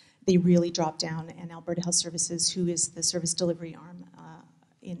 they really dropped down, and Alberta Health Services, who is the service delivery arm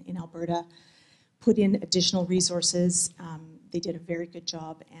in Alberta, put in additional resources. They did a very good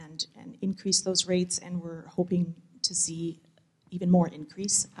job and increased those rates, and we're hoping to see even more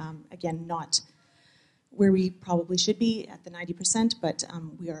increase. Again, not where we probably should be at the 90%, but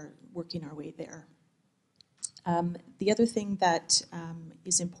we are working our way there. The other thing that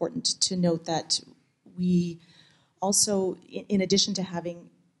is important to note that we also, in addition to having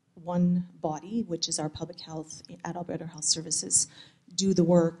one body, which is our public health at Alberta Health Services, do the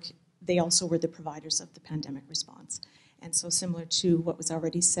work, they also were the providers of the pandemic response. And so similar to what was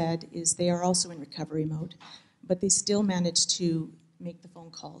already said, is they are also in recovery mode, but they still managed to make the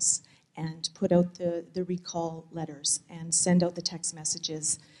phone calls and put out the recall letters and send out the text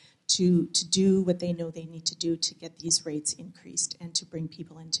messages to do what they know they need to do to get these rates increased and to bring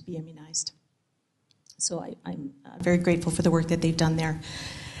people in to be immunized. So I'm very grateful for the work that they've done there.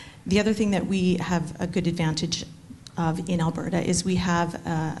 The other thing that we have a good advantage of in Alberta is we have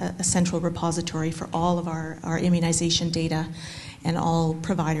a central repository for all of our immunization data, and all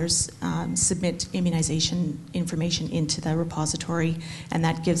providers submit immunization information into the repository, and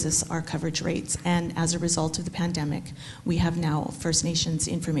that gives us our coverage rates. And as a result of the pandemic, we have now First Nations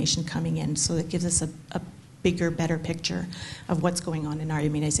information coming in, so that gives us a bigger, better picture of what's going on in our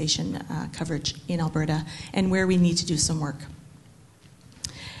immunization coverage in Alberta and where we need to do some work.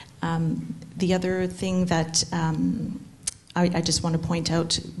 The other thing that I just want to point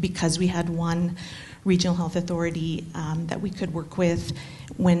out, because we had one regional health authority that we could work with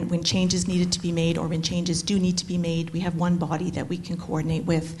when changes needed to be made, or when changes do need to be made, we have one body that we can coordinate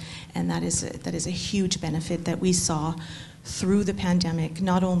with, and that is a huge benefit that we saw through the pandemic,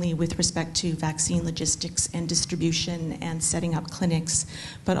 not only with respect to vaccine logistics and distribution and setting up clinics,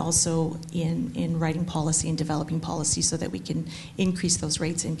 but also in writing policy and developing policy so that we can increase those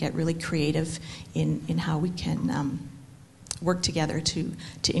rates and get really creative in how we can work together to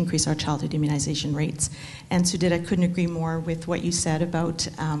increase our childhood immunization rates. And Sudhit, I couldn't agree more with what you said about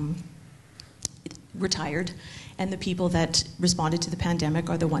retired, and the people that responded to the pandemic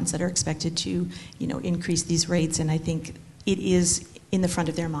are the ones that are expected to, increase these rates. And I think it is in the front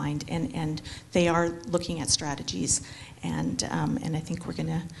of their mind, and they are looking at strategies, and I think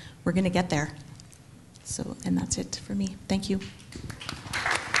we're gonna get there. So, and that's it for me. Thank you.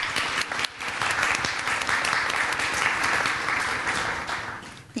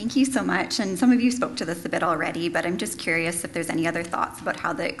 Thank you so much. And some of you spoke to this a bit already, but I'm just curious if there's any other thoughts about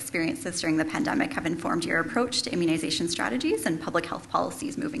how the experiences during the pandemic have informed your approach to immunization strategies and public health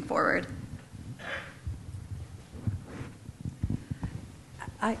policies moving forward.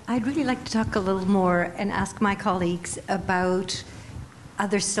 I'd really like to talk a little more and ask my colleagues about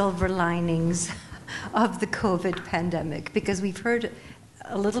other silver linings of the COVID pandemic, because we've heard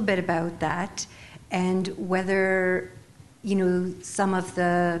a little bit about that, and whether some of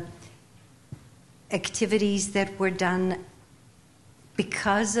the activities that were done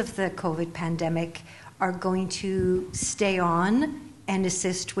because of the COVID pandemic are going to stay on and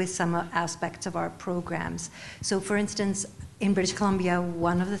assist with some aspects of our programs. So, for instance, in British Columbia,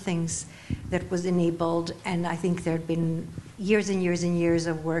 one of the things that was enabled, and I think there had been years and years and years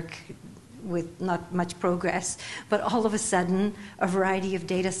of work with not much progress, but all of a sudden a variety of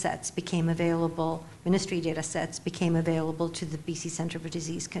data sets became available, ministry data sets became available to the BC Centre for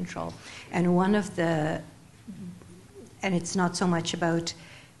Disease Control. And one of the, and it's not so much about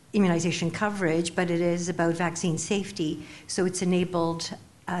immunization coverage, but it is about vaccine safety. So it's enabled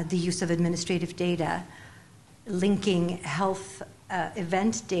the use of administrative data, linking health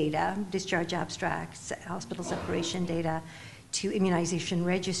event data, discharge abstracts, hospital separation data, to immunization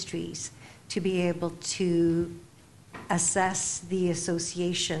registries to be able to assess the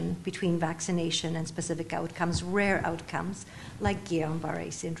association between vaccination and specific outcomes, rare outcomes, like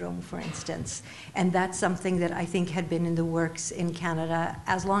Guillain-Barré syndrome, for instance. And that's something that I think had been in the works in Canada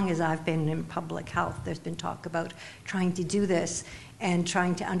as long as I've been in public health. There's been talk about trying to do this and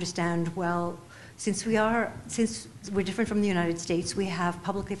trying to understand, well, since we're different from the United States, we have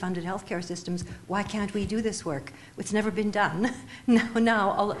publicly funded healthcare systems, why can't we do this work? It's never been done.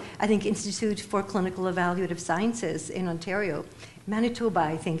 Now, I think Institute for Clinical Evaluative Sciences in Ontario, Manitoba,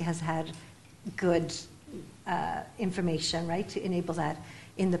 I think, has had good information, right, to enable that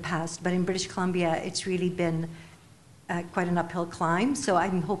in the past. But in British Columbia, it's really been quite an uphill climb. So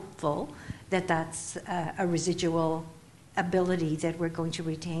I'm hopeful that that's a residual ability that we're going to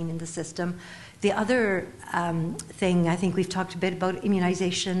retain in the system. The other thing, I think we've talked a bit about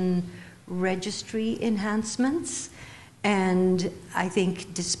immunization registry enhancements. And I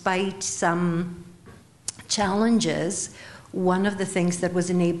think despite some challenges, one of the things that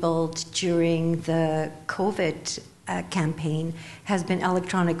was enabled during the COVID campaign has been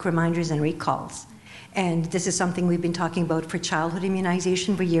electronic reminders and recalls. And this is something we've been talking about for childhood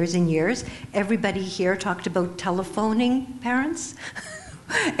immunization for years and years. Everybody here talked about telephoning parents.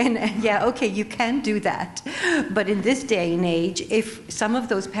 And yeah, okay, you can do that. But in this day and age, if some of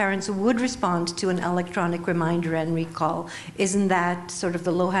those parents would respond to an electronic reminder and recall, isn't that sort of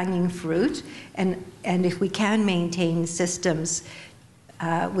the low-hanging fruit? And if we can maintain systems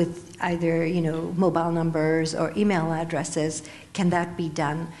with either, mobile numbers or email addresses, can that be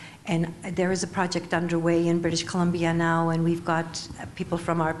done? And there is a project underway in British Columbia now, and we've got people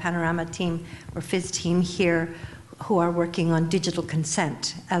from our Panorama team or FIS team here who are working on digital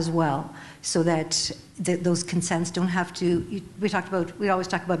consent as well, so that those consents don't have to, we always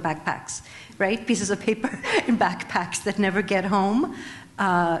talk about backpacks, right? Pieces of paper in backpacks that never get home.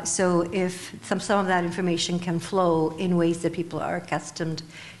 So if some of that information can flow in ways that people are accustomed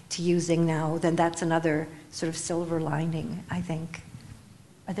to using now, then that's another sort of silver lining, I think.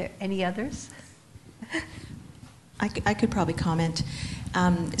 Are there any others? I could probably comment.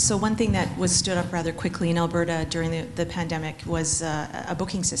 So one thing that was stood up rather quickly in Alberta during the pandemic was a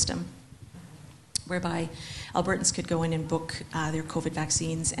booking system whereby Albertans could go in and book their COVID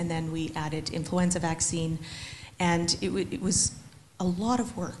vaccines, and then we added influenza vaccine. And it was a lot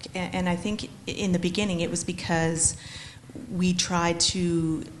of work. And I think in the beginning it was because we tried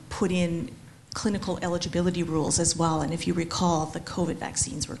to put in clinical eligibility rules as well. And if you recall, the COVID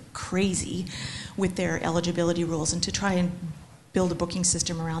vaccines were crazy with their eligibility rules, and to try and build a booking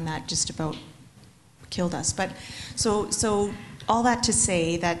system around that just about killed us. But so all that to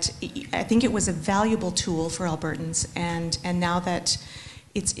say that I think it was a valuable tool for Albertans, and now that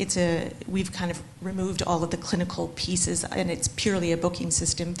we've kind of removed all of the clinical pieces and it's purely a booking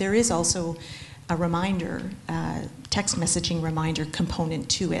system, there is also a reminder, text messaging reminder component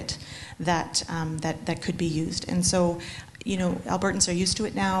to it that could be used. And so, Albertans are used to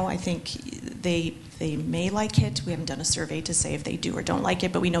it now. I think they may like it. We haven't done a survey to say if they do or don't like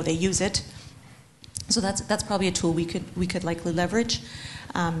it, but we know they use it. So that's probably a tool we could likely leverage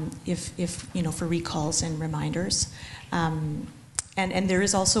if for recalls and reminders. And there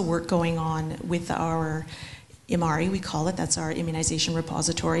is also work going on with our IMARI, we call it, that's our immunization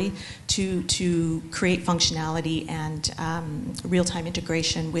repository, to create functionality and real-time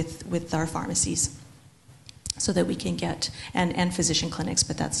integration with our pharmacies, so that we can get, and physician clinics,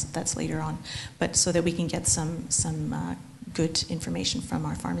 but that's later on, but so that we can get some good information from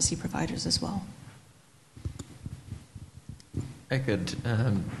our pharmacy providers as well. I could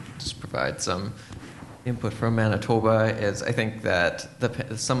just provide some input from Manitoba. Is I think that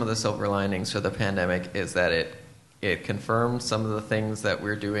some of the silver linings for the pandemic is that it confirmed some of the things that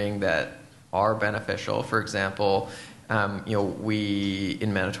we're doing that are beneficial. For example, we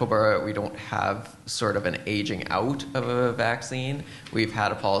in Manitoba, we don't have sort of an aging out of a vaccine. We've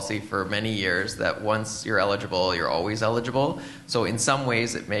had a policy for many years that once you're eligible, you're always eligible. So in some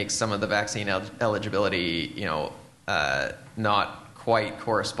ways, it makes some of the vaccine eligibility, not quite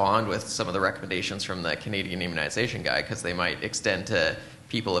correspond with some of the recommendations from the Canadian Immunization Guide, because they might extend to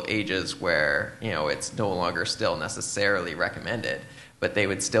people of ages where it's no longer still necessarily recommended. but they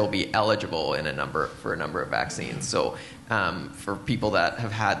would still be eligible for a number of vaccines. So for people that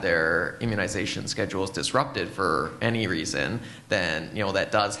have had their immunization schedules disrupted for any reason, then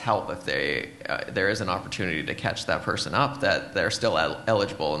that does help if there is an opportunity to catch that person up, that they're still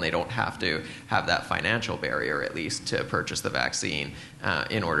eligible and they don't have to have that financial barrier, at least, to purchase the vaccine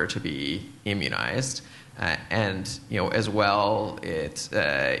in order to be immunized. And as well, it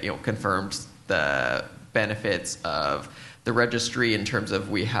confirmed the benefits of the registry in terms of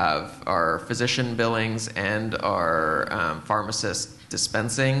we have our physician billings and our pharmacist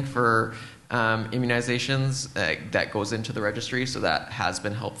dispensing for immunizations that goes into the registry, so that has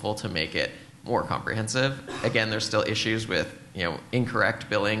been helpful to make it more comprehensive. Again, there's still issues with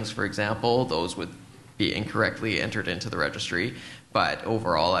incorrect billings, for example. Those would be incorrectly entered into the registry, but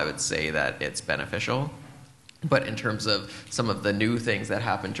overall I would say that it's beneficial. But in terms of some of the new things that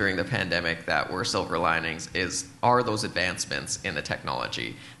happened during the pandemic that were silver linings are those advancements in the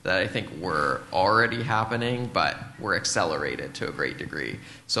technology that I think were already happening, but were accelerated to a great degree.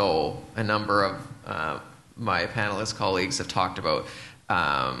 So a number of my panelist colleagues have talked about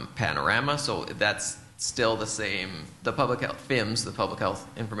Panorama. So that's still the same. The public health FIMS, the Public Health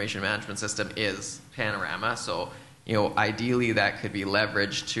Information Management System, is Panorama. So ideally that could be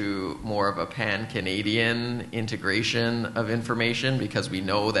leveraged to more of a pan-Canadian integration of information, because we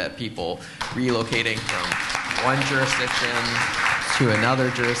know that people relocating from one jurisdiction to another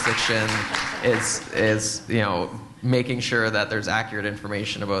jurisdiction is making sure that there's accurate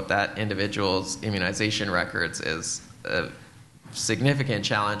information about that individual's immunization records is a significant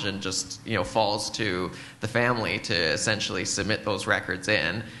challenge, and just falls to the family to essentially submit those records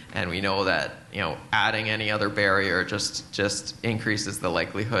in. And we know that adding any other barrier just increases the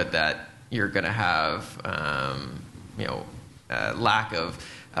likelihood that you're going to have lack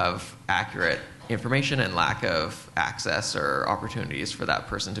of accurate information and lack of access or opportunities for that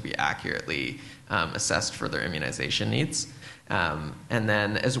person to be accurately assessed for their immunization needs. And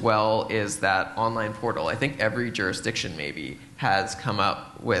then as well is that online portal. I think every jurisdiction maybe has come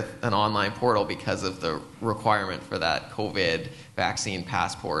up with an online portal because of the requirement for that COVID vaccine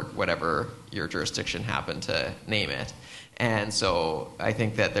passport, whatever your jurisdiction happened to name it. And so I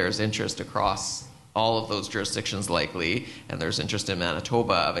think that there's interest across all of those jurisdictions likely, and there's interest in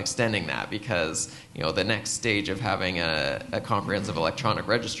Manitoba of extending that, because the next stage of having a comprehensive electronic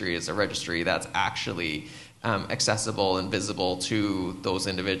registry is a registry that's actually accessible and visible to those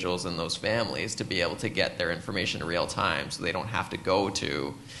individuals and those families to be able to get their information in real time, so they don't have to go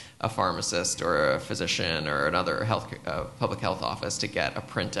to a pharmacist or a physician or another public health office to get a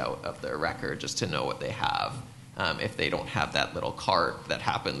printout of their record just to know what they have, if they don't have that little card that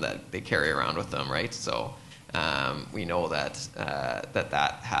happened that they carry around with them, right? So we know that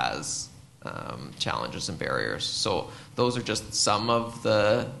that has challenges and barriers. So those are just some of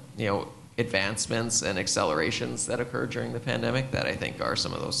the advancements and accelerations that occurred during the pandemic that I think are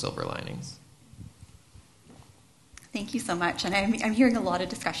some of those silver linings. Thank you so much. And I'm hearing a lot of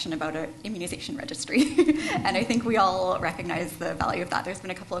discussion about an immunization registry. And I think we all recognize the value of that. There's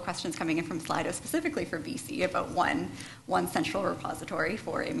been a couple of questions coming in from Slido specifically for BC about one central repository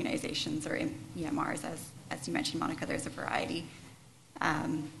for immunizations or EMRs. As you mentioned, Monika, there's a variety.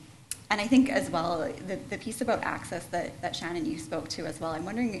 And I think as well, the piece about access that Shannon, you spoke to as well, I'm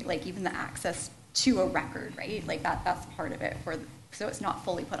wondering, even the access to a record, right? That's part of it, so it's not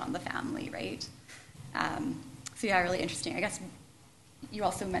fully put on the family, right? So yeah, really interesting. I guess you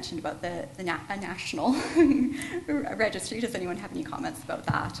also mentioned about a national registry. Does anyone have any comments about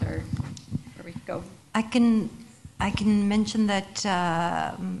that, or where we could go? I can mention that,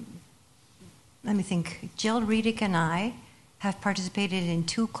 let me think, Jill Redick and I have participated in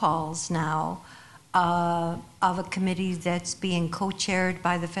 2 calls now of a committee that's being co-chaired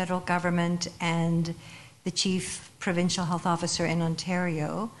by the federal government and the chief provincial health officer in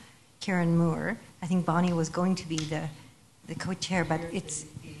Ontario, Karen Moore. I think Bonnie was going to be the co-chair, but it's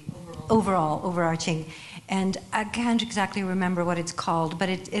overarching. And I can't exactly remember what it's called, but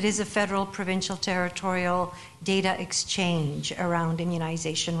it is a federal, provincial, territorial data exchange around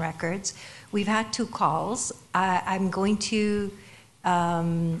immunization records. We've had 2 calls. I'm going to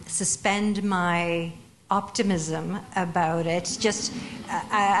suspend my optimism about it. Just,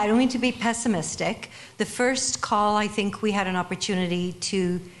 I don't mean to be pessimistic. The first call, I think we had an opportunity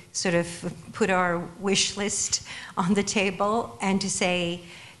to sort of put our wish list on the table and to say,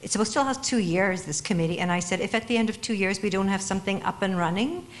 it's supposed to last 2 years, this committee, and I said, if at the end of 2 years we don't have something up and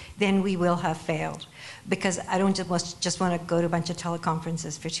running, then we will have failed. because I don't just want to go to a bunch of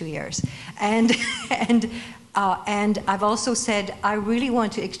teleconferences for 2 years. And I've also said I really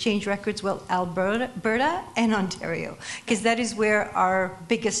want to exchange records with Alberta and Ontario, because that is where our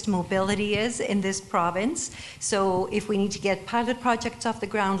biggest mobility is in this province. So if we need to get pilot projects off the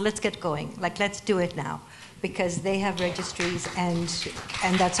ground, let's get going. Like, let's do it now, because they have registries, and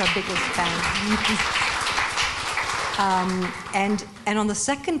that's our biggest bang. And on the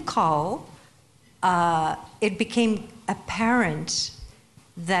second call, it became apparent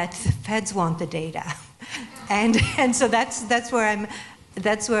that the feds want the data, and so that's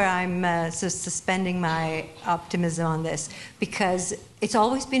where I'm suspending my optimism on this, because it's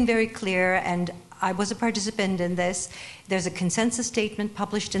always been very clear, and I was a participant in this. There's a consensus statement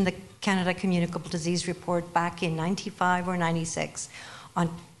published in the Canada Communicable Disease Report back in 95 or 96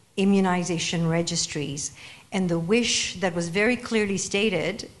 on immunization registries. And the wish that was very clearly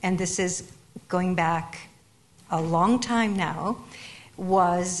stated, and this is going back a long time now,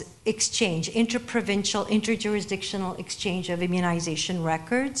 was exchange, interprovincial, interjurisdictional exchange of immunization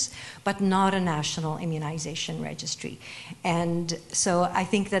records, but not a national immunization registry. And so I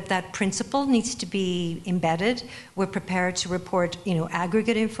think that principle needs to be embedded. We're prepared to report,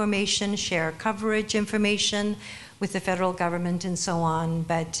 aggregate information, share coverage information with the federal government and so on,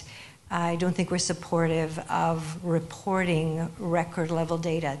 but I don't think we're supportive of reporting record-level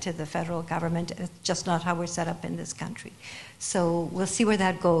data to the federal government. It's just not how we're set up in this country. So we'll see where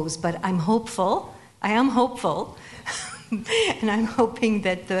that goes, but I'm hopeful. I am hopeful, and I'm hoping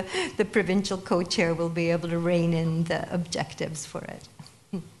that the provincial co-chair will be able to rein in the objectives for it.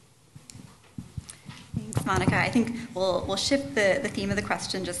 Thanks, Monika. I think we'll shift the theme of the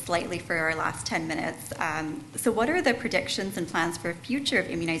question just slightly for our last 10 minutes. So what are the predictions and plans for the future of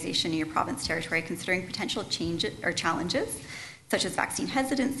immunization in your province territory, considering potential changes or challenges, such as vaccine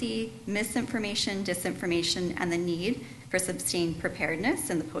hesitancy, misinformation, disinformation, and the need for sustained preparedness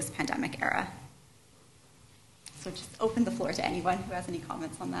in the post-pandemic era? So just open the floor to anyone who has any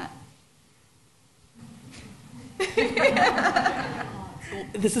comments on that.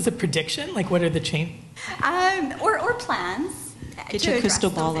 This is a prediction? Like, what are the changes? Or plans. Get your crystal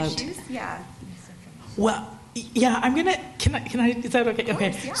ball out. Issues. Yeah. Well, yeah, I'm gonna. Can I? Is that okay?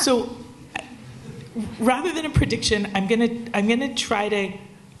 Okay. Yeah. So, rather than a prediction, I'm gonna try to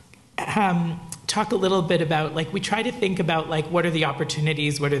talk a little bit about, like, we try to think about, like, what are the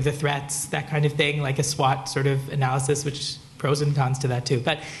opportunities, what are the threats, that kind of thing, like a SWOT sort of analysis, which pros and cons to that too.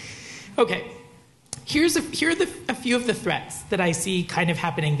 But okay. Here are a few of the threats that I see kind of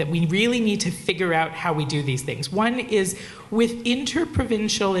happening that we really need to figure out how we do these things. One is with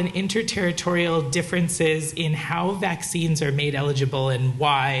interprovincial and interterritorial differences in how vaccines are made eligible and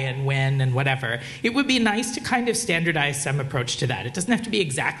why and when and whatever, it would be nice to kind of standardize some approach to that. It doesn't have to be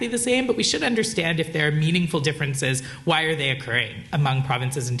exactly the same, but we should understand if there are meaningful differences, why are they occurring among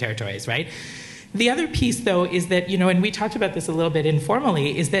provinces and territories, right? The other piece, though, is that, and we talked about this a little bit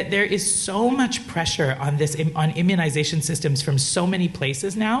informally, is that there is so much pressure on immunization systems from so many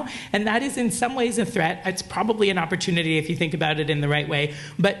places now, and that is in some ways a threat. It's probably an opportunity if you think about it in the right way.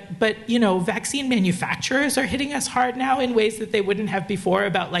 But vaccine manufacturers are hitting us hard now in ways that they wouldn't have before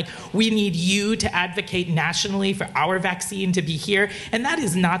about, like, we need you to advocate nationally for our vaccine to be here, and that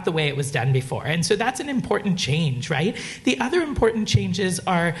is not the way it was done before. And so that's an important change, right? The other important changes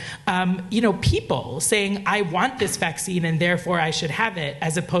are, people saying, I want this vaccine and therefore I should have it,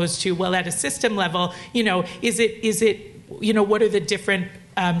 as opposed to, well, at a system level, is it, what are the different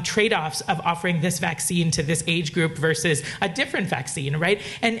trade-offs of offering this vaccine to this age group versus a different vaccine, right?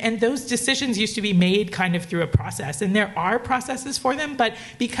 And those decisions used to be made kind of through a process, and there are processes for them, but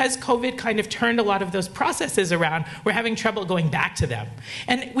because COVID kind of turned a lot of those processes around, we're having trouble going back to them.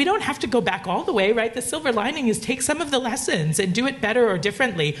 And we don't have to go back all the way, right? The silver lining is take some of the lessons and do it better or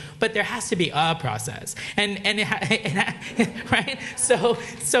differently, but there has to be a process. Right?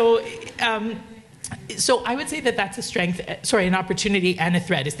 So I would say that that's an opportunity and a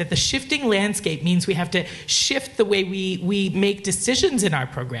threat, is that the shifting landscape means we have to shift the way we make decisions in our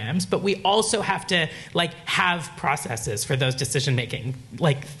programs, but we also have to, like, have processes for those decision-making,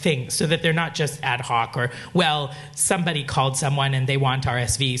 like, things, so that they're not just ad hoc or, well, somebody called someone and they want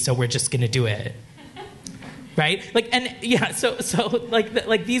RSV, so we're just going to do it. right? Like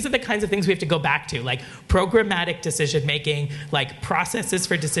these are the kinds of things we have to go back to, like programmatic decision making, like processes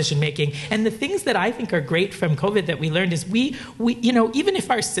for decision making. And the things that I think are great from COVID that we learned is we even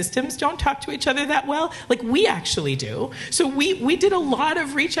if our systems don't talk to each other that well, like we actually do. So we did a lot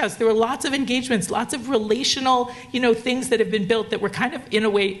of reach outs. There were lots of engagements, lots of relational, things that have been built that were kind of in a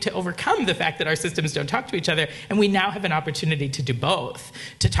way to overcome the fact that our systems don't talk to each other. And we now have an opportunity to do both,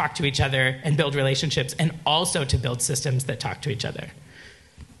 to talk to each other and build relationships, and also to build systems that talk to each other.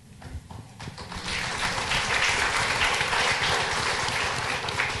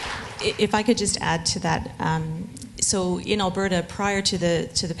 If I could just add to that, so in Alberta, prior to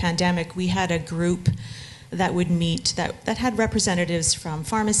the pandemic, we had a group that would meet that had representatives from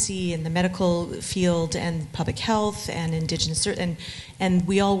pharmacy and the medical field and public health and Indigenous, and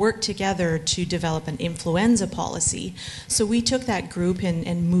we all worked together to develop an influenza policy. So we took that group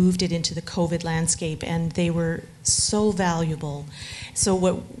and moved it into the COVID landscape, and they were so valuable. So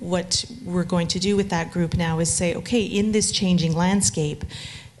what we're going to do with that group now is say, okay, in this changing landscape,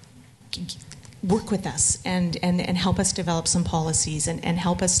 work with us and help us develop some policies and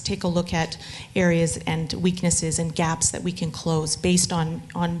help us take a look at areas and weaknesses and gaps that we can close based on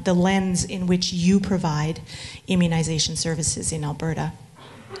the lens in which you provide immunization services in Alberta.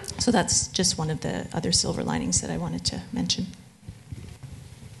 So that's just one of the other silver linings that I wanted to mention.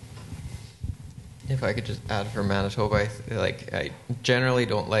 If I could just add for Manitoba, I generally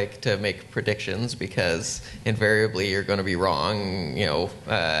don't like to make predictions because invariably you're going to be wrong,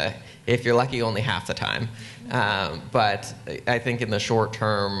 if you're lucky, only half the time. But I think in the short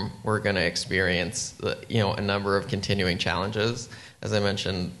term, we're going to experience, a number of continuing challenges. As I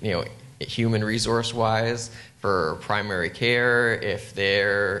mentioned, human resource-wise, for primary care, if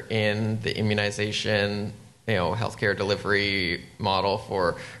they're in the immunization, healthcare delivery model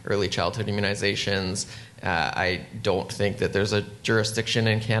for early childhood immunizations. I don't think that there's a jurisdiction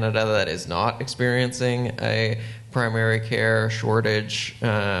in Canada that is not experiencing a primary care shortage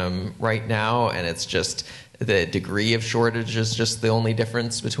right now, and it's just the degree of shortage is just the only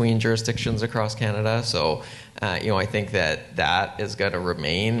difference between jurisdictions across Canada. So, I think that is going to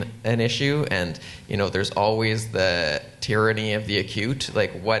remain an issue, and there's always the tyranny of the acute.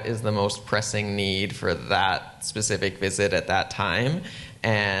 Like, what is the most pressing need for that specific visit at that time?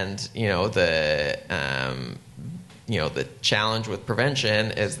 And the challenge with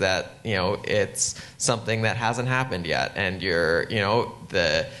prevention is that it's something that hasn't happened yet, and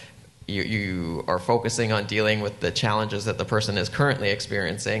you are focusing on dealing with the challenges that the person is currently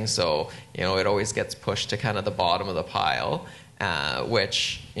experiencing. So it always gets pushed to kind of the bottom of the pile,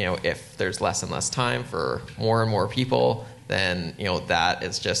 which if there's less and less time for more and more people, then that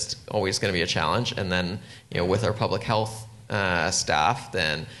is just always going to be a challenge. And then with our public health staff,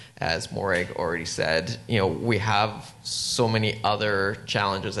 then as Morag already said, we have so many other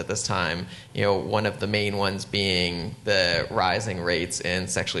challenges at this time. One of the main ones being the rising rates in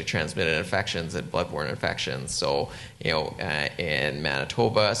sexually transmitted infections and bloodborne infections. So, in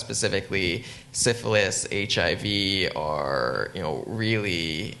Manitoba specifically, syphilis, HIV are,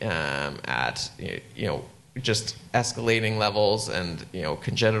 really at, just escalating levels, and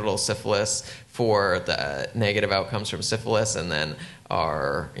congenital syphilis for the negative outcomes from syphilis, and then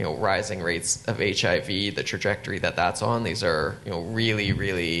our rising rates of HIV, the trajectory that's on. These are really,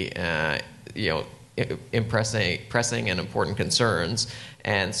 really pressing and important concerns.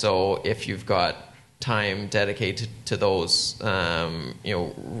 And so if you've got time dedicated to those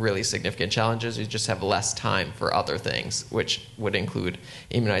really significant challenges, you just have less time for other things, which would include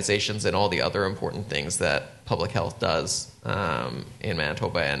immunizations and all the other important things that public health does in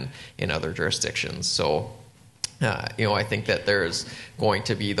Manitoba and in other jurisdictions. So I think that there's going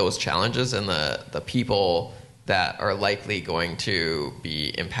to be those challenges, and the people that are likely going to be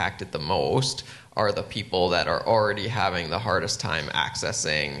impacted the most are the people that are already having the hardest time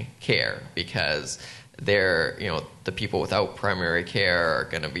accessing care, because they're, the people without primary care are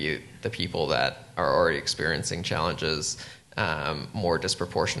going to be the people that are already experiencing challenges more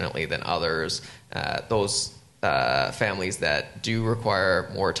disproportionately than others. Those families that do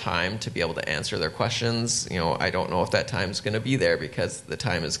require more time to be able to answer their questions, I don't know if that time is going to be there because the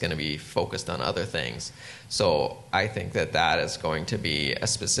time is going to be focused on other things. So I think that is going to be a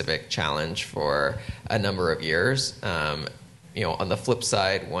specific challenge for a number of years. On the flip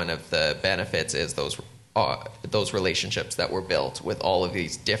side, one of the benefits is those relationships that were built with all of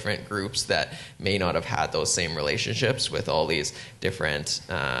these different groups that may not have had those same relationships with all these different,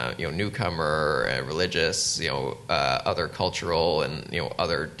 newcomer, religious, other cultural and,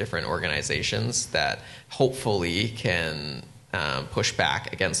 other different organizations that hopefully can push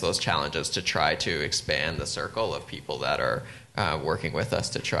back against those challenges to try to expand the circle of people that are working with us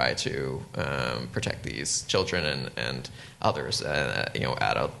to try to protect these children and others,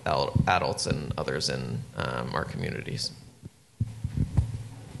 adults and others in our communities.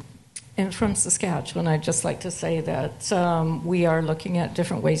 And from Saskatchewan, I'd just like to say that we are looking at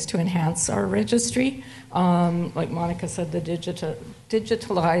different ways to enhance our registry. Like Monika said, the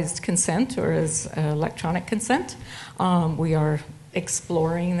digitalized consent, or as electronic consent. We are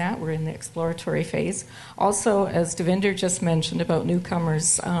exploring that. We're in the exploratory phase. Also, as Davinder just mentioned about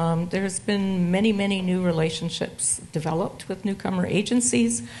newcomers, there's been many, many new relationships developed with newcomer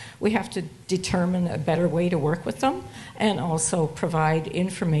agencies. We have to determine a better way to work with them and also provide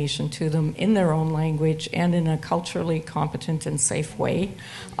information to them in their own language and in a culturally competent and safe way.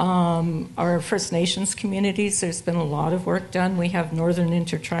 Our First Nations communities, there's been a lot of work done. We have Northern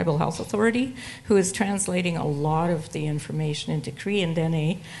Intertribal Health Authority, who is translating a lot of the information into Cree and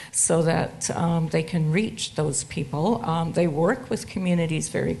Dene so that they can reach those people. They work with communities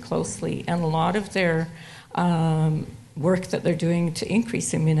very closely, and a lot of their work that they're doing to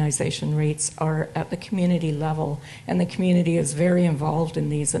increase immunization rates are at the community level, and the community is very involved in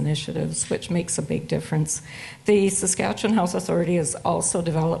these initiatives, which makes a big difference. The Saskatchewan Health Authority has also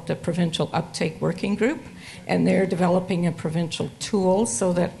developed a provincial uptake working group, and they're developing a provincial tool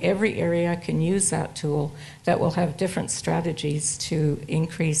so that every area can use that tool that will have different strategies to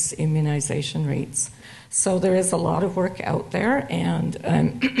increase immunization rates. So there is a lot of work out there, and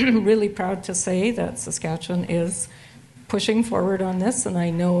I'm really proud to say that Saskatchewan is pushing forward on this, and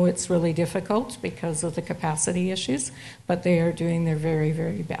I know it's really difficult because of the capacity issues, but they are doing their very,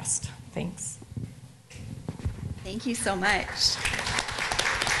 very best. Thanks. Thank you so much.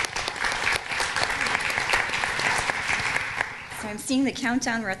 So I'm seeing the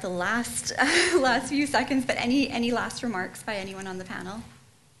countdown. We're at the last few seconds, but any last remarks by anyone on the panel?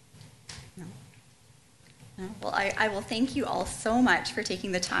 No? No? Well, I will thank you all so much for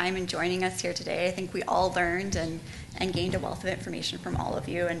taking the time and joining us here today. I think we all learned and gained a wealth of information from all of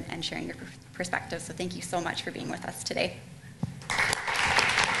you and sharing your perspectives. So thank you so much for being with us today.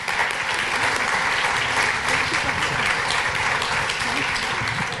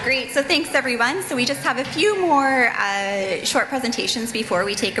 Great, so thanks everyone. So we just have a few more short presentations before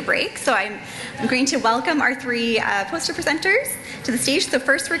we take a break. So I'm going to welcome our three poster presenters to the stage. So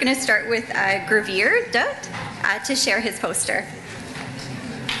first we're going to start with Granger to share his poster.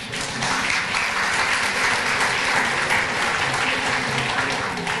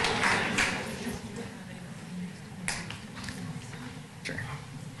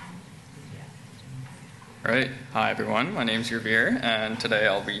 All right. Hi, everyone. My name is Granger, and today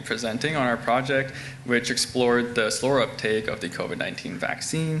I'll be presenting on our project, which explored the slower uptake of the COVID-19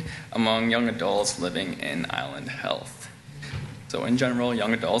 vaccine among young adults living in island health. So in general,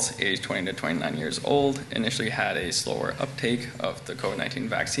 young adults aged 20 to 29 years old initially had a slower uptake of the COVID-19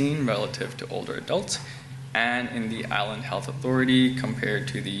 vaccine relative to older adults, and in the Island Health Authority compared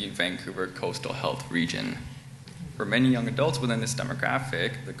to the Vancouver Coastal Health Region. For many young adults within this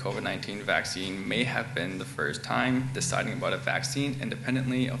demographic, the COVID-19 vaccine may have been the first time deciding about a vaccine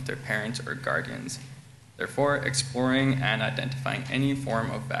independently of their parents or guardians. Therefore, exploring and identifying any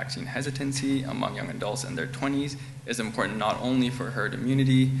form of vaccine hesitancy among young adults in their 20s is important not only for herd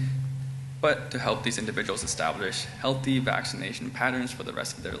immunity, but to help these individuals establish healthy vaccination patterns for the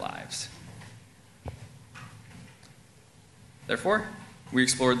rest of their lives. Therefore, we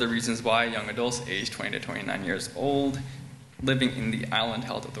explored the reasons why young adults aged 20 to 29 years old living in the Island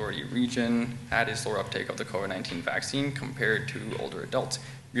Health Authority region had a slower uptake of the COVID-19 vaccine compared to older adults.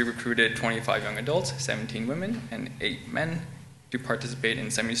 We recruited 25 young adults, 17 women, and 8 men to participate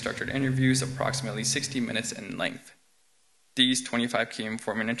in semi-structured interviews approximately 60 minutes in length. These 25 key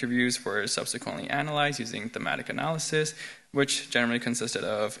informant interviews were subsequently analyzed using thematic analysis, which generally consisted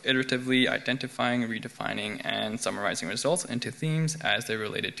of iteratively identifying, redefining, and summarizing results into themes as they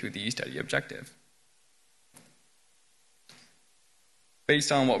related to the study objective.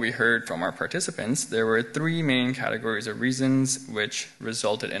 Based on what we heard from our participants, there were 3 main categories of reasons which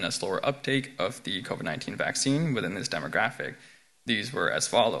resulted in a slower uptake of the COVID-19 vaccine within this demographic. These were as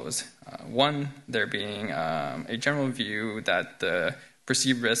follows. 1, there being a general view that the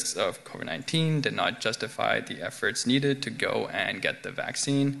perceived risks of COVID-19 did not justify the efforts needed to go and get the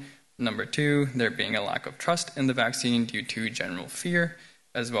vaccine. Number 2, there being a lack of trust in the vaccine due to general fear,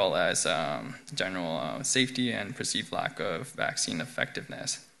 as well as general safety and perceived lack of vaccine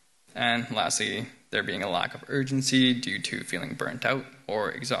effectiveness. And lastly, there being a lack of urgency due to feeling burnt out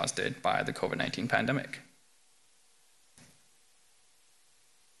or exhausted by the COVID-19 pandemic.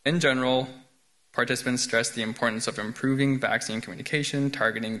 In general, Participants stressed the importance of improving vaccine communication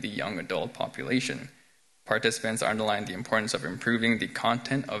targeting the young adult population. Participants underlined the importance of improving the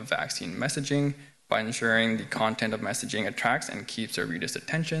content of vaccine messaging by ensuring the content of messaging attracts and keeps their readers'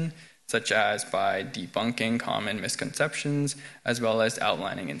 attention, such as by debunking common misconceptions, as well as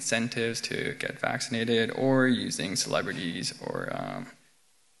outlining incentives to get vaccinated or using celebrities or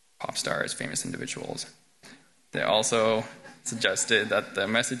pop stars, famous individuals. They also suggested that the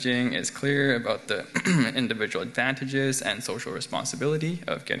messaging is clear about the individual advantages and social responsibility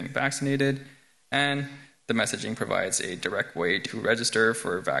of getting vaccinated, and the messaging provides a direct way to register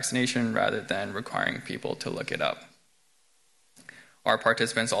for vaccination rather than requiring people to look it up. Our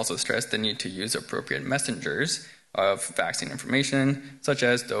participants also stressed the need to use appropriate messengers of vaccine information, such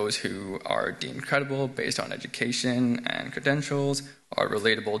as those who are deemed credible based on education and credentials, are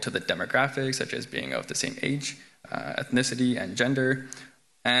relatable to the demographics, such as being of the same age, ethnicity, and gender,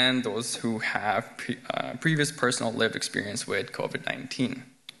 and those who have previous personal lived experience with COVID-19.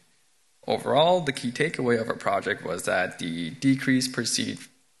 Overall, the key takeaway of our project was that the decreased perceived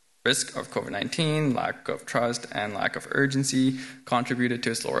risk of COVID-19, lack of trust, and lack of urgency contributed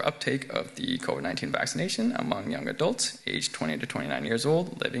to a slower uptake of the COVID-19 vaccination among young adults aged 20 to 29 years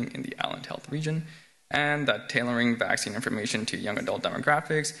old living in the Island Health region, and that tailoring vaccine information to young adult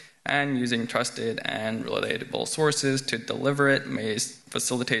demographics and using trusted and relatable sources to deliver it may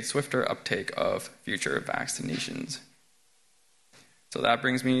facilitate swifter uptake of future vaccinations. So that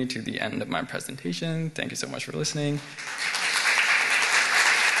brings me to the end of my presentation. Thank you so much for listening.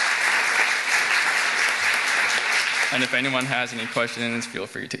 And if anyone has any questions, feel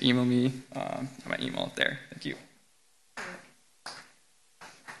free to email me. My email is there. Thank you.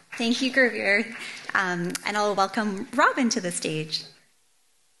 Thank you, Granger. And I'll welcome Robin to the stage.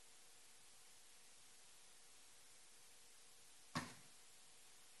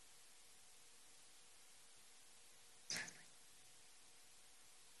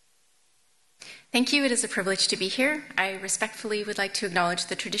 Thank you. It is a privilege to be here. I respectfully would like to acknowledge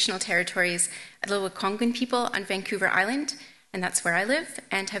the traditional territories of the Algonquin people on Vancouver Island, and that's where I live,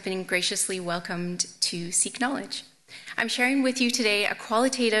 and have been graciously welcomed to seek knowledge. I'm sharing with you today a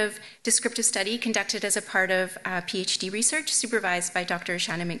qualitative descriptive study conducted as a part of PhD research supervised by Dr.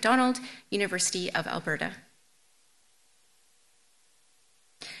 Shannon MacDonald, University of Alberta.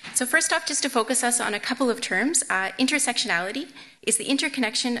 So first off, just to focus us on a couple of terms, intersectionality is the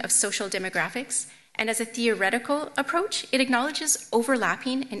interconnection of social demographics, and as a theoretical approach, it acknowledges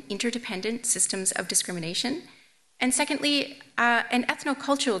overlapping and interdependent systems of discrimination. And secondly, an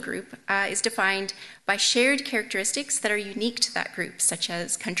ethnocultural group is defined by shared characteristics that are unique to that group, such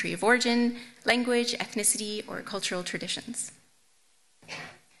as country of origin, language, ethnicity, or cultural traditions.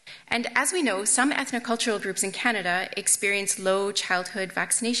 And as we know, some ethnocultural groups in Canada experience low childhood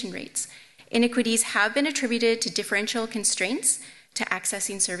vaccination rates. Inequities have been attributed to differential constraints to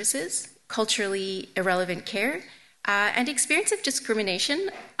accessing services, culturally irrelevant care, and experience of discrimination,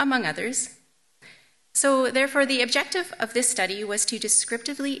 among others. So therefore, the objective of this study was to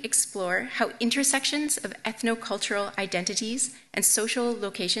descriptively explore how intersections of ethnocultural identities and social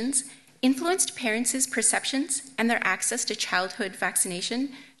locations influenced parents' perceptions and their access to childhood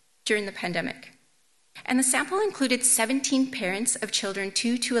vaccination during the pandemic. And the sample included 17 parents of children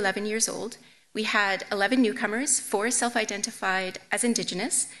 2 to 11 years old. We had 11 newcomers, 4 self-identified as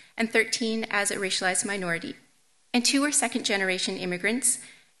Indigenous, and 13 as a racialized minority. And 2 were second-generation immigrants,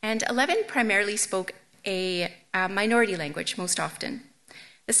 and 11 primarily spoke a minority language most often.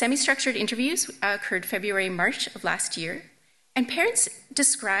 The semi-structured interviews occurred February-March of last year, and parents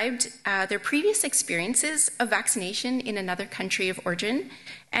described their previous experiences of vaccination in another country of origin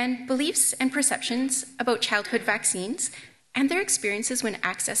and beliefs and perceptions about childhood vaccines and their experiences when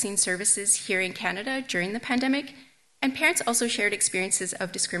accessing services here in Canada during the pandemic. And parents also shared experiences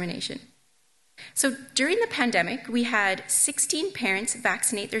of discrimination. So during the pandemic, we had 16 parents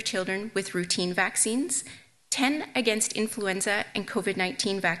vaccinate their children with routine vaccines, 10 against influenza and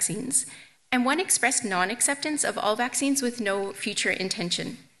COVID-19 vaccines, and 1 expressed non-acceptance of all vaccines with no future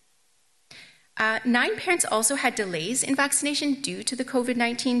intention. 9 parents also had delays in vaccination due to the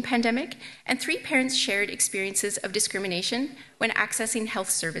COVID-19 pandemic, and 3 parents shared experiences of discrimination when accessing health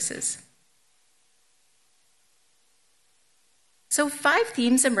services. So 5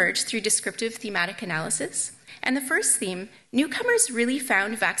 themes emerged through descriptive thematic analysis. And the first theme, newcomers really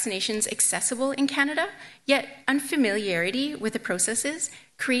found vaccinations accessible in Canada, yet unfamiliarity with the processes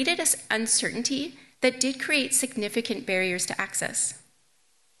created an uncertainty that did create significant barriers to access.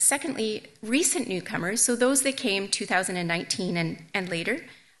 Secondly, recent newcomers, so those that came 2019 and later,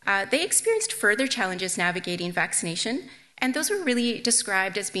 they experienced further challenges navigating vaccination And those were really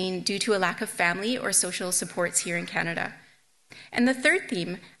described as being due to a lack of family or social supports here in Canada. And the third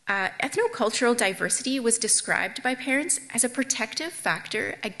theme, ethnocultural diversity, was described by parents as a protective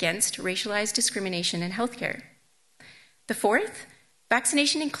factor against racialized discrimination in healthcare. The fourth,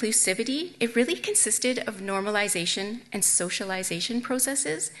 vaccination inclusivity, it really consisted of normalization and socialization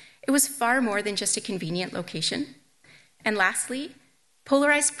processes. It was far more than just a convenient location. And lastly,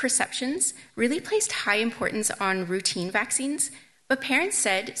 polarized perceptions really placed high importance on routine vaccines, but parents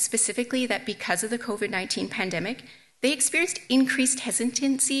said specifically that because of the COVID-19 pandemic, they experienced increased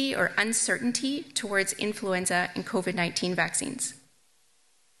hesitancy or uncertainty towards influenza and COVID-19 vaccines.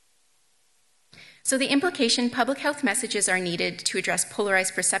 So the implication, public health messages are needed to address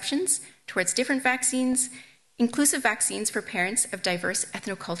polarized perceptions towards different vaccines, inclusive vaccines for parents of diverse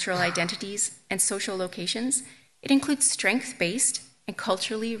ethnocultural identities and social locations. It includes strength-based and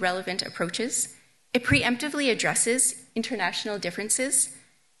culturally relevant approaches. It preemptively addresses international differences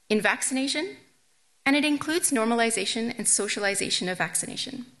in vaccination, and it includes normalization and socialization of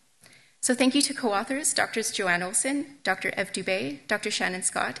vaccination. So thank you to co-authors, Drs. Joanne Olson, Dr. Ev Dubé, Dr. Shannon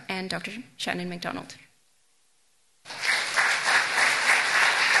Scott, and Dr. Shannon MacDonald.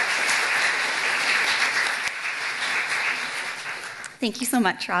 Thank you so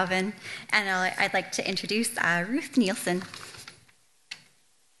much, Robin. And I'd like to introduce Ruth Nielsen.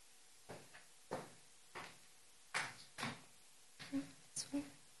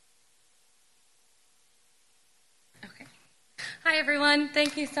 Hi everyone,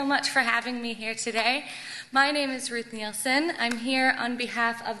 thank you so much for having me here today. My name is Ruth Nielsen. I'm here on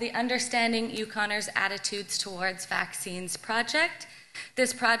behalf of the Understanding Yukoners' Attitudes Towards Vaccines project.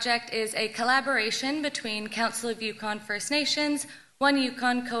 This project is a collaboration between Council of Yukon First Nations, One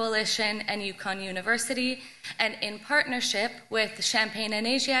Yukon Coalition, and Yukon University, and in partnership with the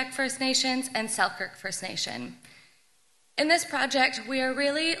Champagne-Anajiac First Nations and Selkirk First Nation. In this project, we are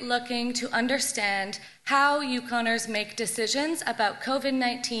really looking to understand how Yukoners make decisions about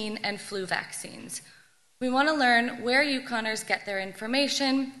COVID-19 and flu vaccines. We want to learn where Yukoners get their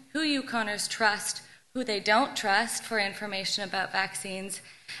information, who Yukoners trust, who they don't trust for information about vaccines,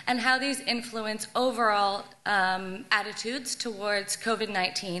 and how these influence overall attitudes towards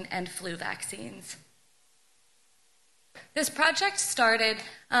COVID-19 and flu vaccines. This project started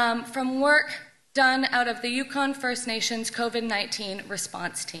from work done out of the Yukon First Nations COVID-19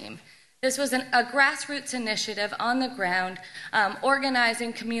 response team. This was a grassroots initiative on the ground,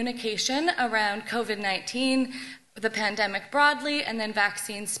 organizing communication around COVID-19, the pandemic broadly, and then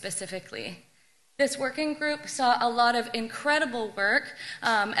vaccines specifically. This working group saw a lot of incredible work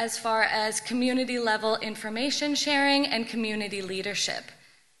as far as community-level information sharing and community leadership.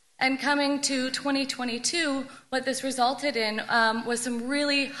 And coming to 2022, what this resulted in was some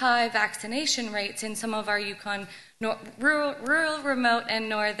really high vaccination rates in some of our Yukon rural, remote, and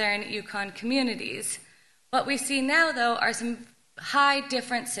northern Yukon communities. What we see now, though, are some high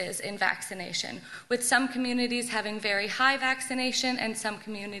differences in vaccination, with some communities having very high vaccination and some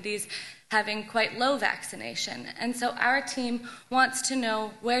communities having quite low vaccination. And so our team wants to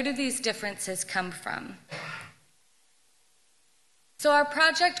know, where do these differences come from? So our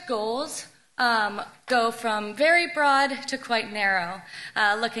project goals go from very broad to quite narrow,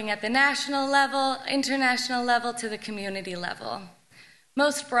 looking at the national level, international level, to the community level.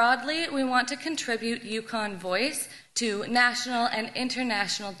 Most broadly, we want to contribute Yukon voice to national and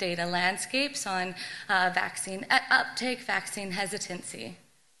international data landscapes on vaccine uptake, vaccine hesitancy.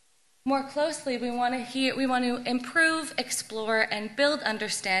 More closely, we want to improve, explore, and build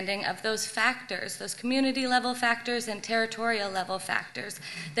understanding of those factors, those community-level factors and territorial-level factors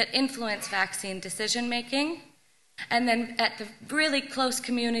that influence vaccine decision-making. And then at the really close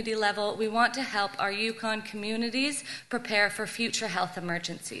community level, we want to help our Yukon communities prepare for future health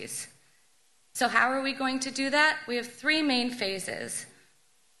emergencies. So how are we going to do that? We have three main phases.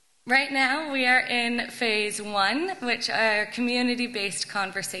 Right now, we are in phase 1, which are community-based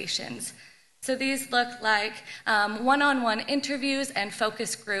conversations. So these look like one-on-one interviews and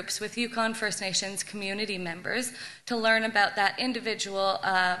focus groups with Yukon First Nations community members to learn about that individual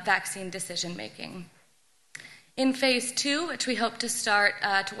vaccine decision-making. In phase 2, which we hope to start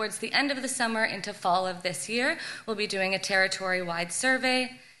towards the end of the summer into fall of this year, we'll be doing a territory-wide survey.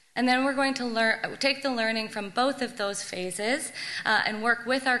 And then we're going to take the learning from both of those phases and work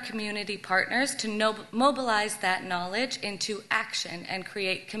with our community partners to mobilize that knowledge into action and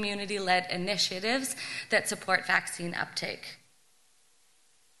create community-led initiatives that support vaccine uptake.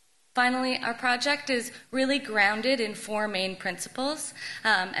 Finally, our project is really grounded in 4 main principles,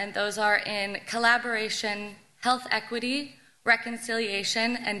 and those are in collaboration, health equity,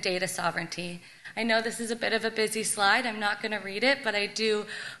 reconciliation, and data sovereignty. I know this is a bit of a busy slide. I'm not going to read it, but I do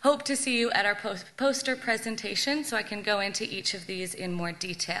hope to see you at our poster presentation so I can go into each of these in more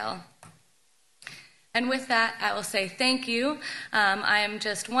detail. And with that, I will say thank you. I am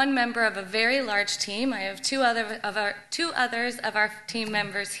just one member of a very large team. I have two others of our team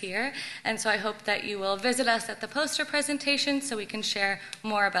members here, and so I hope that you will visit us at the poster presentation so we can share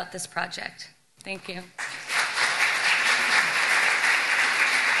more about this project. Thank you.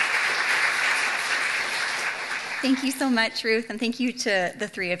 Thank you so much, Ruth, and thank you to the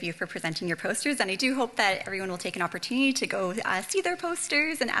three of you for presenting your posters. And I do hope that everyone will take an opportunity to go see their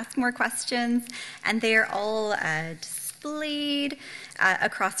posters and ask more questions. And they're all displayed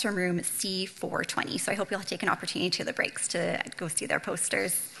across from room C420. So I hope you'll take an opportunity to the breaks to go see their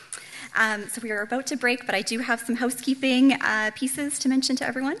posters. So we are about to break, but I do have some housekeeping pieces to mention to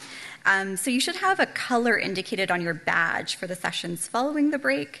everyone. So you should have a color indicated on your badge for the sessions following the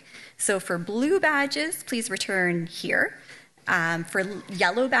break. So for blue badges, please return here. For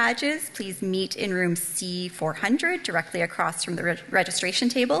yellow badges, please meet in room C400, directly across from the registration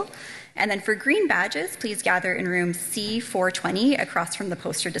table. And then for green badges, please gather in room C420, across from the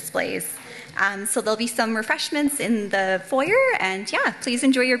poster displays. So there'll be some refreshments in the foyer, and yeah, please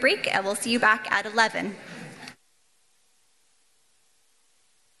enjoy your break, and we'll see you back at 11.